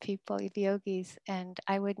group of people, yogis, and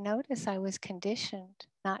I would notice I was conditioned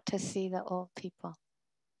not to see the old people.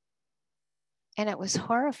 And it was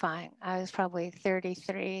horrifying. I was probably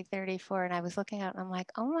 33, 34, and I was looking out and I'm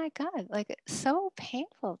like, oh my God, like it's so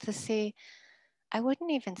painful to see. I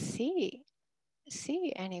wouldn't even see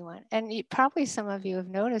anyone. And probably some of you have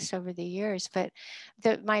noticed over the years, but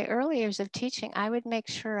my early years of teaching, I would make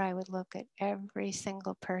sure I would look at every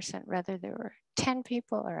single person, whether there were 10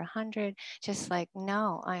 people or 100, just like,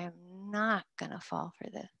 no, I am not going to fall for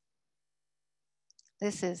this.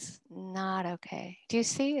 This is not okay. Do you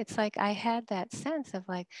see? It's like I had that sense of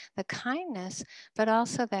like the kindness, but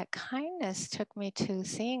also that kindness took me to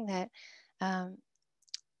seeing that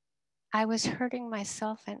I was hurting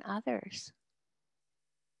myself and others.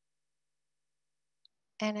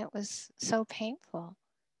 And it was so painful.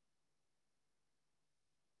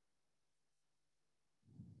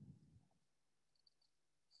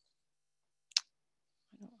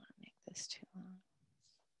 I don't want to make this too long.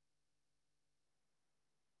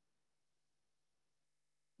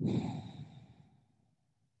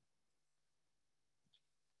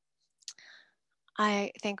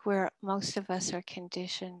 I think most of us are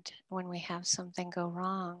conditioned when we have something go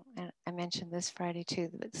wrong. And I mentioned this Friday too,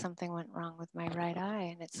 that something went wrong with my right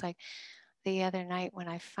eye. And it's like the other night when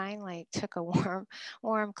I finally took a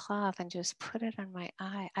warm cloth and just put it on my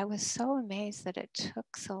eye, I was so amazed that it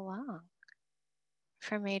took so long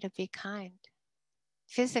for me to be kind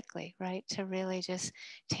physically, right? To really just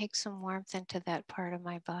take some warmth into that part of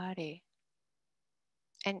my body.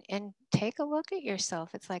 And take a look at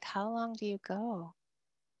yourself. It's like, how long do you go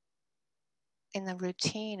in the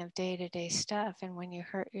routine of day-to-day stuff? And when you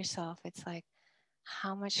hurt yourself, it's like,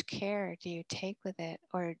 how much care do you take with it?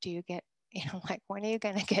 Or do you get, you know, like, when are you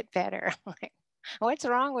going to get better? Like, what's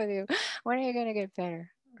wrong with you? When are you going to get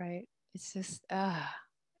better? Right? It's just,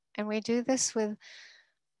 and we do this with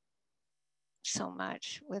so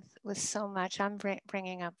much, with so much. I'm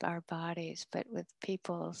bringing up our bodies, but with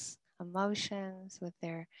people's emotions, with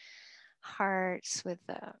their hearts, with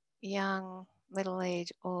the young, middle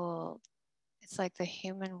age, old. It's like the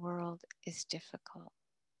human world is difficult.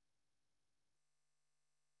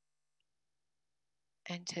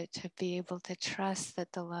 And to be able to trust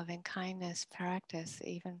that the loving kindness practice,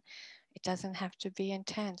 even it doesn't have to be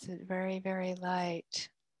intense, it's very, very light.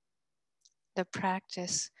 The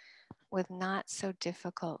practice with not so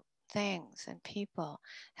difficult things and people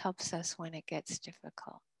helps us when it gets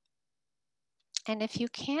difficult. And if you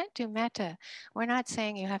can't do metta, we're not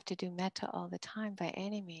saying you have to do metta all the time by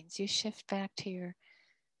any means. You shift back to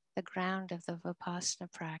the ground of the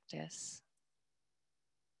Vipassana practice.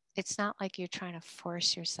 It's not like you're trying to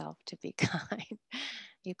force yourself to be kind.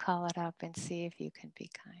 You call it up and see if you can be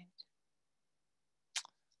kind.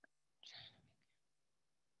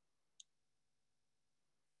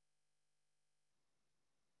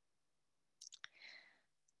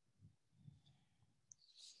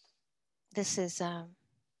 This is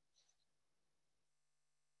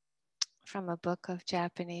from a book of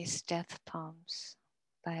Japanese death poems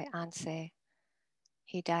by Ansei.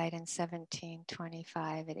 He died in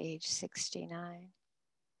 1725 at age 69.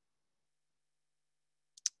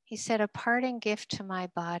 He said, "A parting gift to my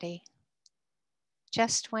body.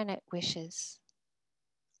 Just when it wishes,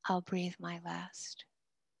 I'll breathe my last."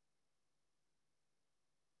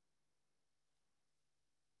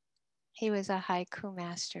 He was a haiku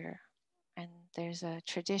master, and there's a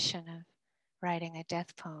tradition of writing a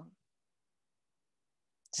death poem.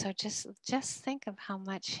 So just think of how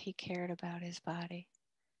much he cared about his body.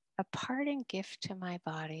 A parting gift to my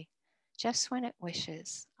body. Just when it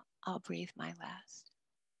wishes, I'll breathe my last.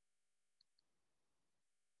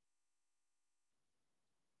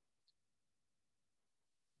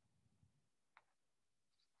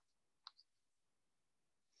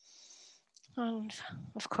 And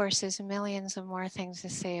of course, there's millions of more things to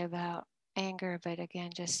say about anger, but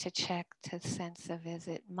again, just to check the sense of, is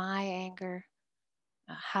it my anger?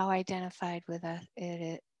 How identified with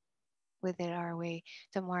it are we?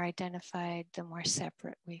 The more identified, the more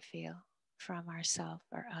separate we feel from ourselves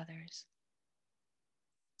or others.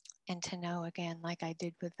 And to know, again, like I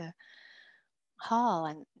did with the hall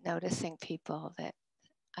and noticing people that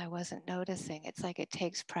I wasn't noticing. It's like it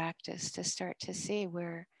takes practice to start to see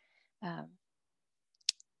where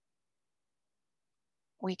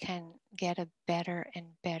we can get a better and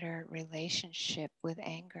better relationship with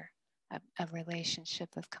anger, a relationship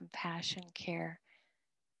of compassion, care,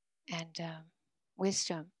 and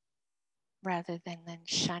wisdom, rather than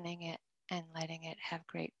shunning it and letting it have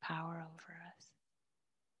great power over us.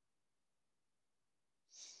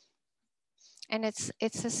 And it's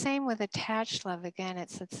the same with attached love. Again,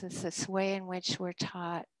 it's this way in which we're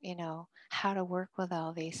taught, how to work with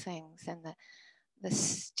all these things, and the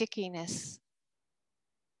stickiness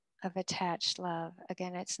of attached love.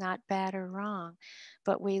 Again, it's not bad or wrong,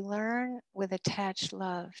 but we learn with attached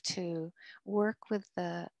love to work with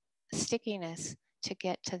the stickiness to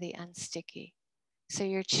get to the unsticky. So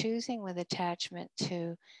you're choosing with attachment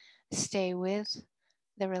to stay with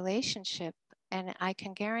the relationship. And I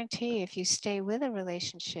can guarantee if you stay with a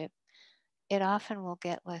relationship, it often will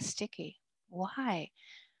get less sticky. Why?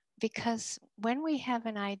 Because when we have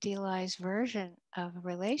an idealized version of a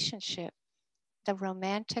relationship, the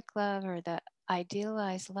romantic love or the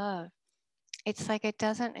idealized love, it's like it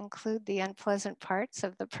doesn't include the unpleasant parts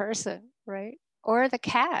of the person, right? Or the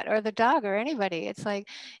cat or the dog or anybody. It's like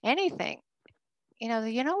anything.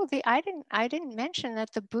 I didn't mention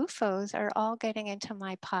that the buffos are all getting into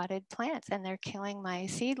my potted plants and they're killing my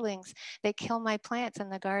seedlings. They kill my plants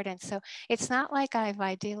in the garden. So it's not like I've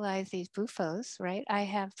idealized these buffos, right? I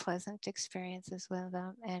have pleasant experiences with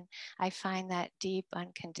them and I find that deep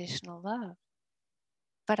unconditional love.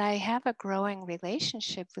 But I have a growing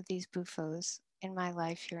relationship with these buffos in my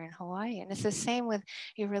life here in Hawaii. And it's the same with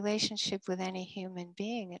your relationship with any human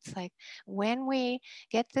being. It's like when we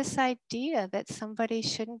get this idea that somebody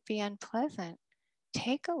shouldn't be unpleasant,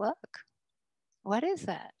 take a look. What is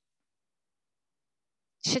that?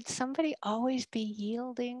 Should somebody always be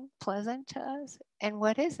yielding, pleasant to us? And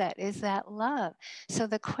what is that? Is that love? So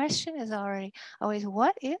the question is always,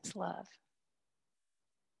 what is love?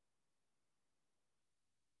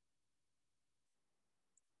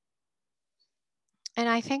 And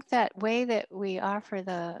I think that way that we offer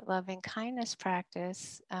the loving kindness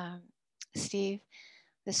practice, Steve,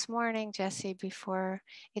 this morning, Jesse, before,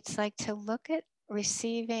 it's like to look at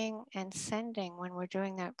receiving and sending when we're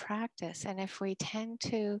doing that practice. And if we tend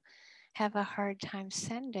to have a hard time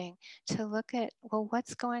sending, to look at, well,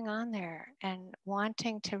 what's going on there? And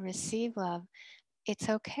wanting to receive love, it's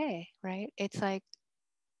okay, right? It's like,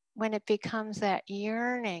 when it becomes that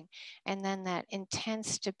yearning and then that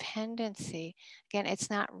intense dependency, again, it's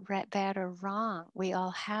not bad or wrong. We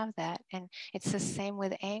all have that. And it's the same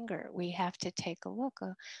with anger. We have to take a look.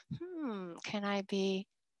 Can I be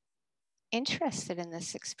interested in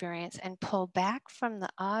this experience and pull back from the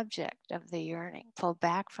object of the yearning, pull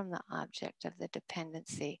back from the object of the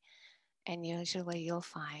dependency? And usually you'll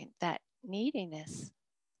find that neediness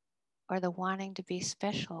or the wanting to be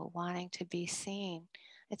special, wanting to be seen,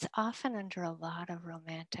 it's often under a lot of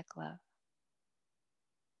romantic love.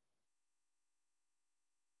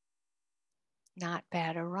 Not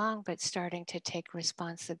bad or wrong, but starting to take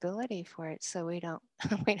responsibility for it so we don't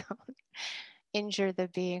we don't injure the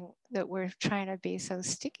being that we're trying to be so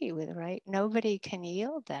sticky with, right? Nobody can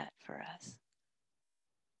yield that for us.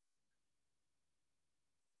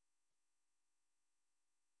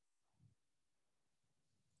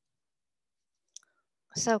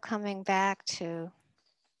 So coming back to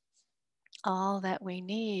all that we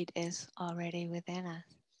need is already within us.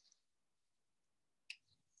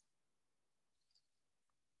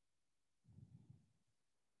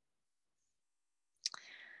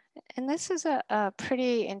 And this is a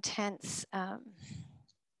pretty intense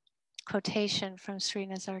quotation from Sri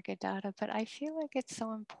Nisargadatta, but I feel like it's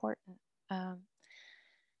so important.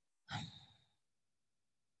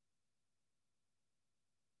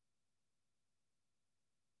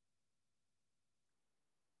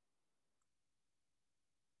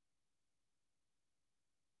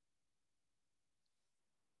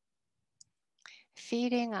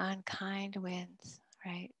 Feeding on kind winds,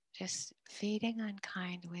 right? Just feeding on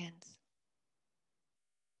kind winds.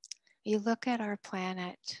 You look at our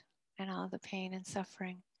planet and all the pain and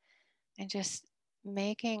suffering, and just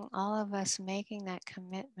all of us making that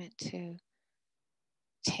commitment to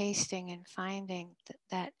tasting and finding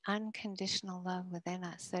that unconditional love within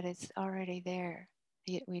us, that it's already there.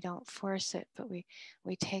 We don't force it, but we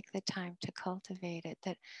take the time to cultivate it,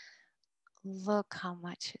 that look how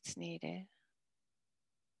much it's needed.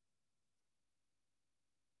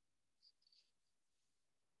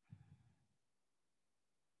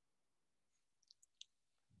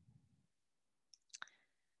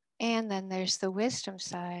 And then there's the wisdom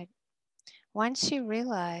side. Once you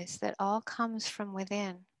realize that all comes from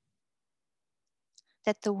within,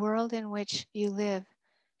 that the world in which you live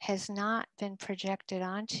has not been projected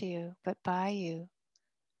onto you, but by you,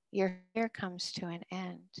 your fear comes to an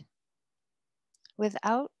end.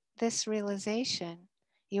 Without this realization,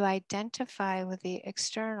 you identify with the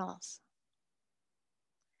externals,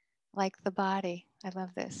 like the body. I love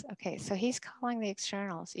this. Okay, so he's calling the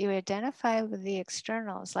externals. You identify with the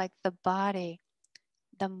externals, like the body,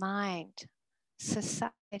 the mind,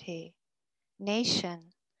 society,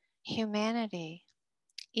 nation, humanity,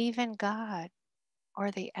 even God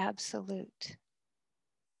or the absolute.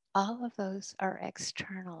 All of those are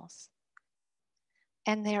externals,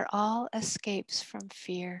 and they're all escapes from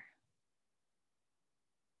fear.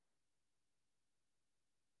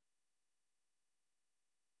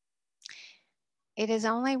 It is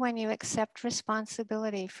only when you accept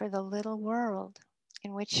responsibility for the little world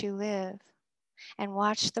in which you live and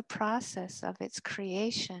watch the process of its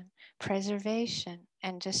creation, preservation,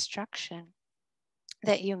 and destruction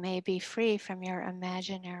that you may be free from your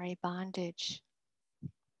imaginary bondage.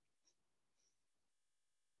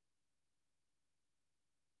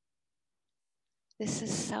 This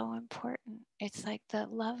is so important. It's like the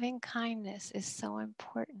loving kindness is so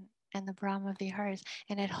important, and the Brahma Viharas,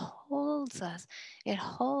 and it holds us. It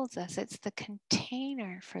holds us. It's the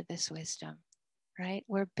container for this wisdom, right?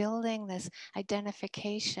 We're building this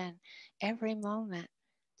identification every moment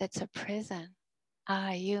that's a prison.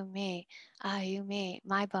 I, you, me, I, you, me,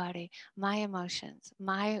 my body, my emotions,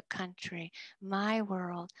 my country, my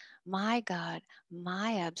world, my God,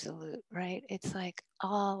 my absolute, right? It's like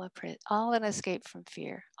all all an escape from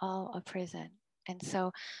fear, all a prison. And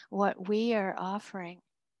so what we are offering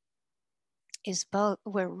is both,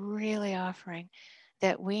 we're really offering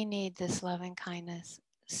that we need this loving kindness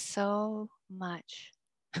so much.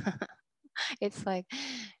 It's like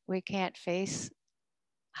we can't face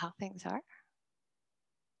how things are.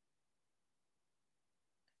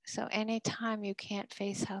 So anytime you can't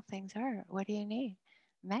face how things are, what do you need?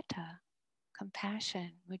 Metta,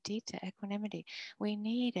 compassion, mudita, equanimity. We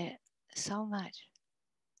need it so much.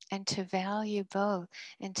 And to value both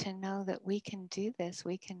and to know that we can do this,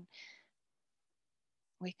 we can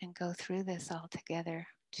go through this all together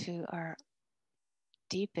to our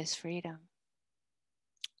deepest freedom.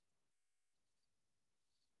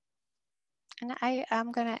 And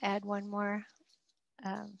I'm going to add one more.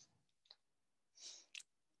 Um,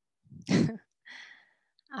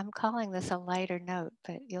 I'm calling this a lighter note,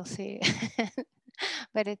 but you'll see.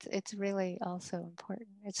 But it's really also important.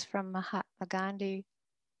 It's from Mahatma Gandhi.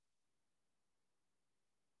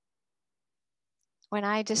 When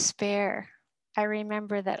I despair, I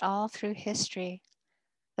remember that all through history,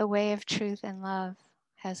 the way of truth and love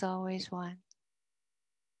has always won.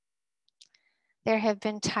 There have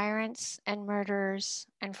been tyrants and murderers,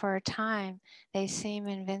 and for a time they seem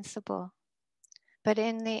invincible. But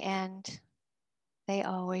in the end, they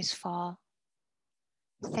always fall.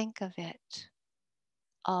 Think of it,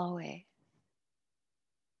 always.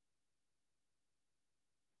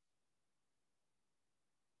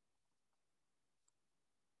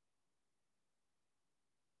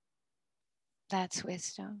 That's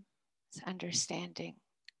wisdom. It's understanding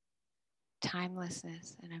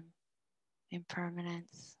timelessness and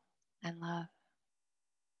impermanence and love.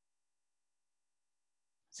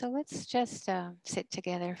 So let's just sit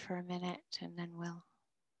together for a minute, and then we'll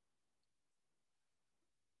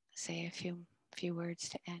say a few words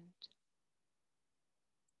to end.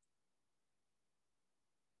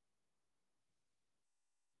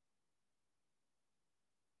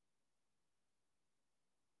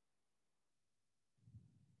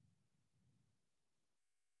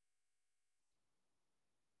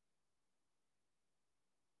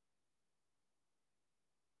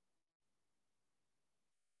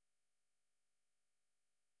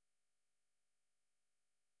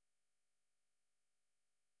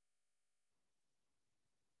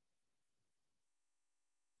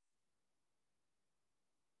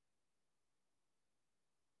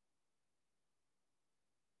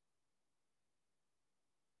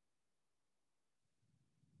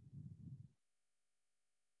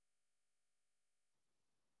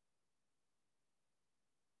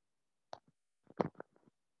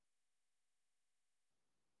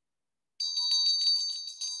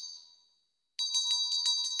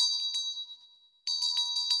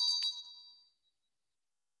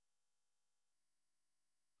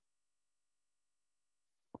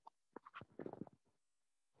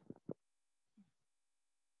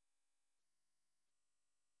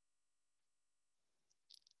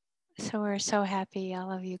 So we're so happy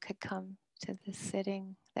all of you could come to this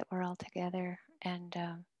sitting, that we're all together. And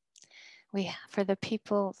for the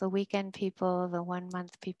people, the weekend people, the 1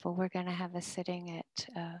 month people, we're going to have a sitting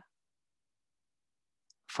at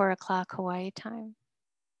 4 o'clock Hawaii time.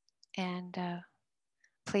 And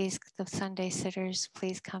please, the Sunday sitters,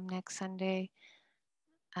 please come next Sunday.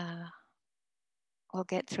 We'll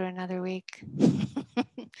get through another week.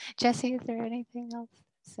 Jesse, is there anything else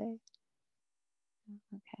to say?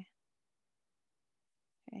 Okay.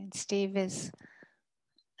 And Steve is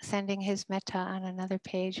sending his metta on another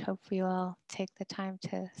page. Hope you all take the time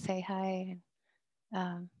to say hi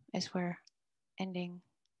and, as we're ending.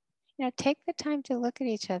 You know, take the time to look at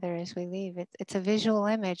each other as we leave. It's a visual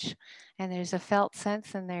image, and there's a felt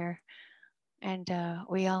sense in there, and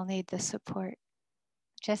we all need the support.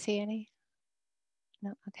 Jesse, any?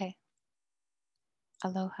 No? Okay.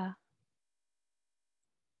 Aloha.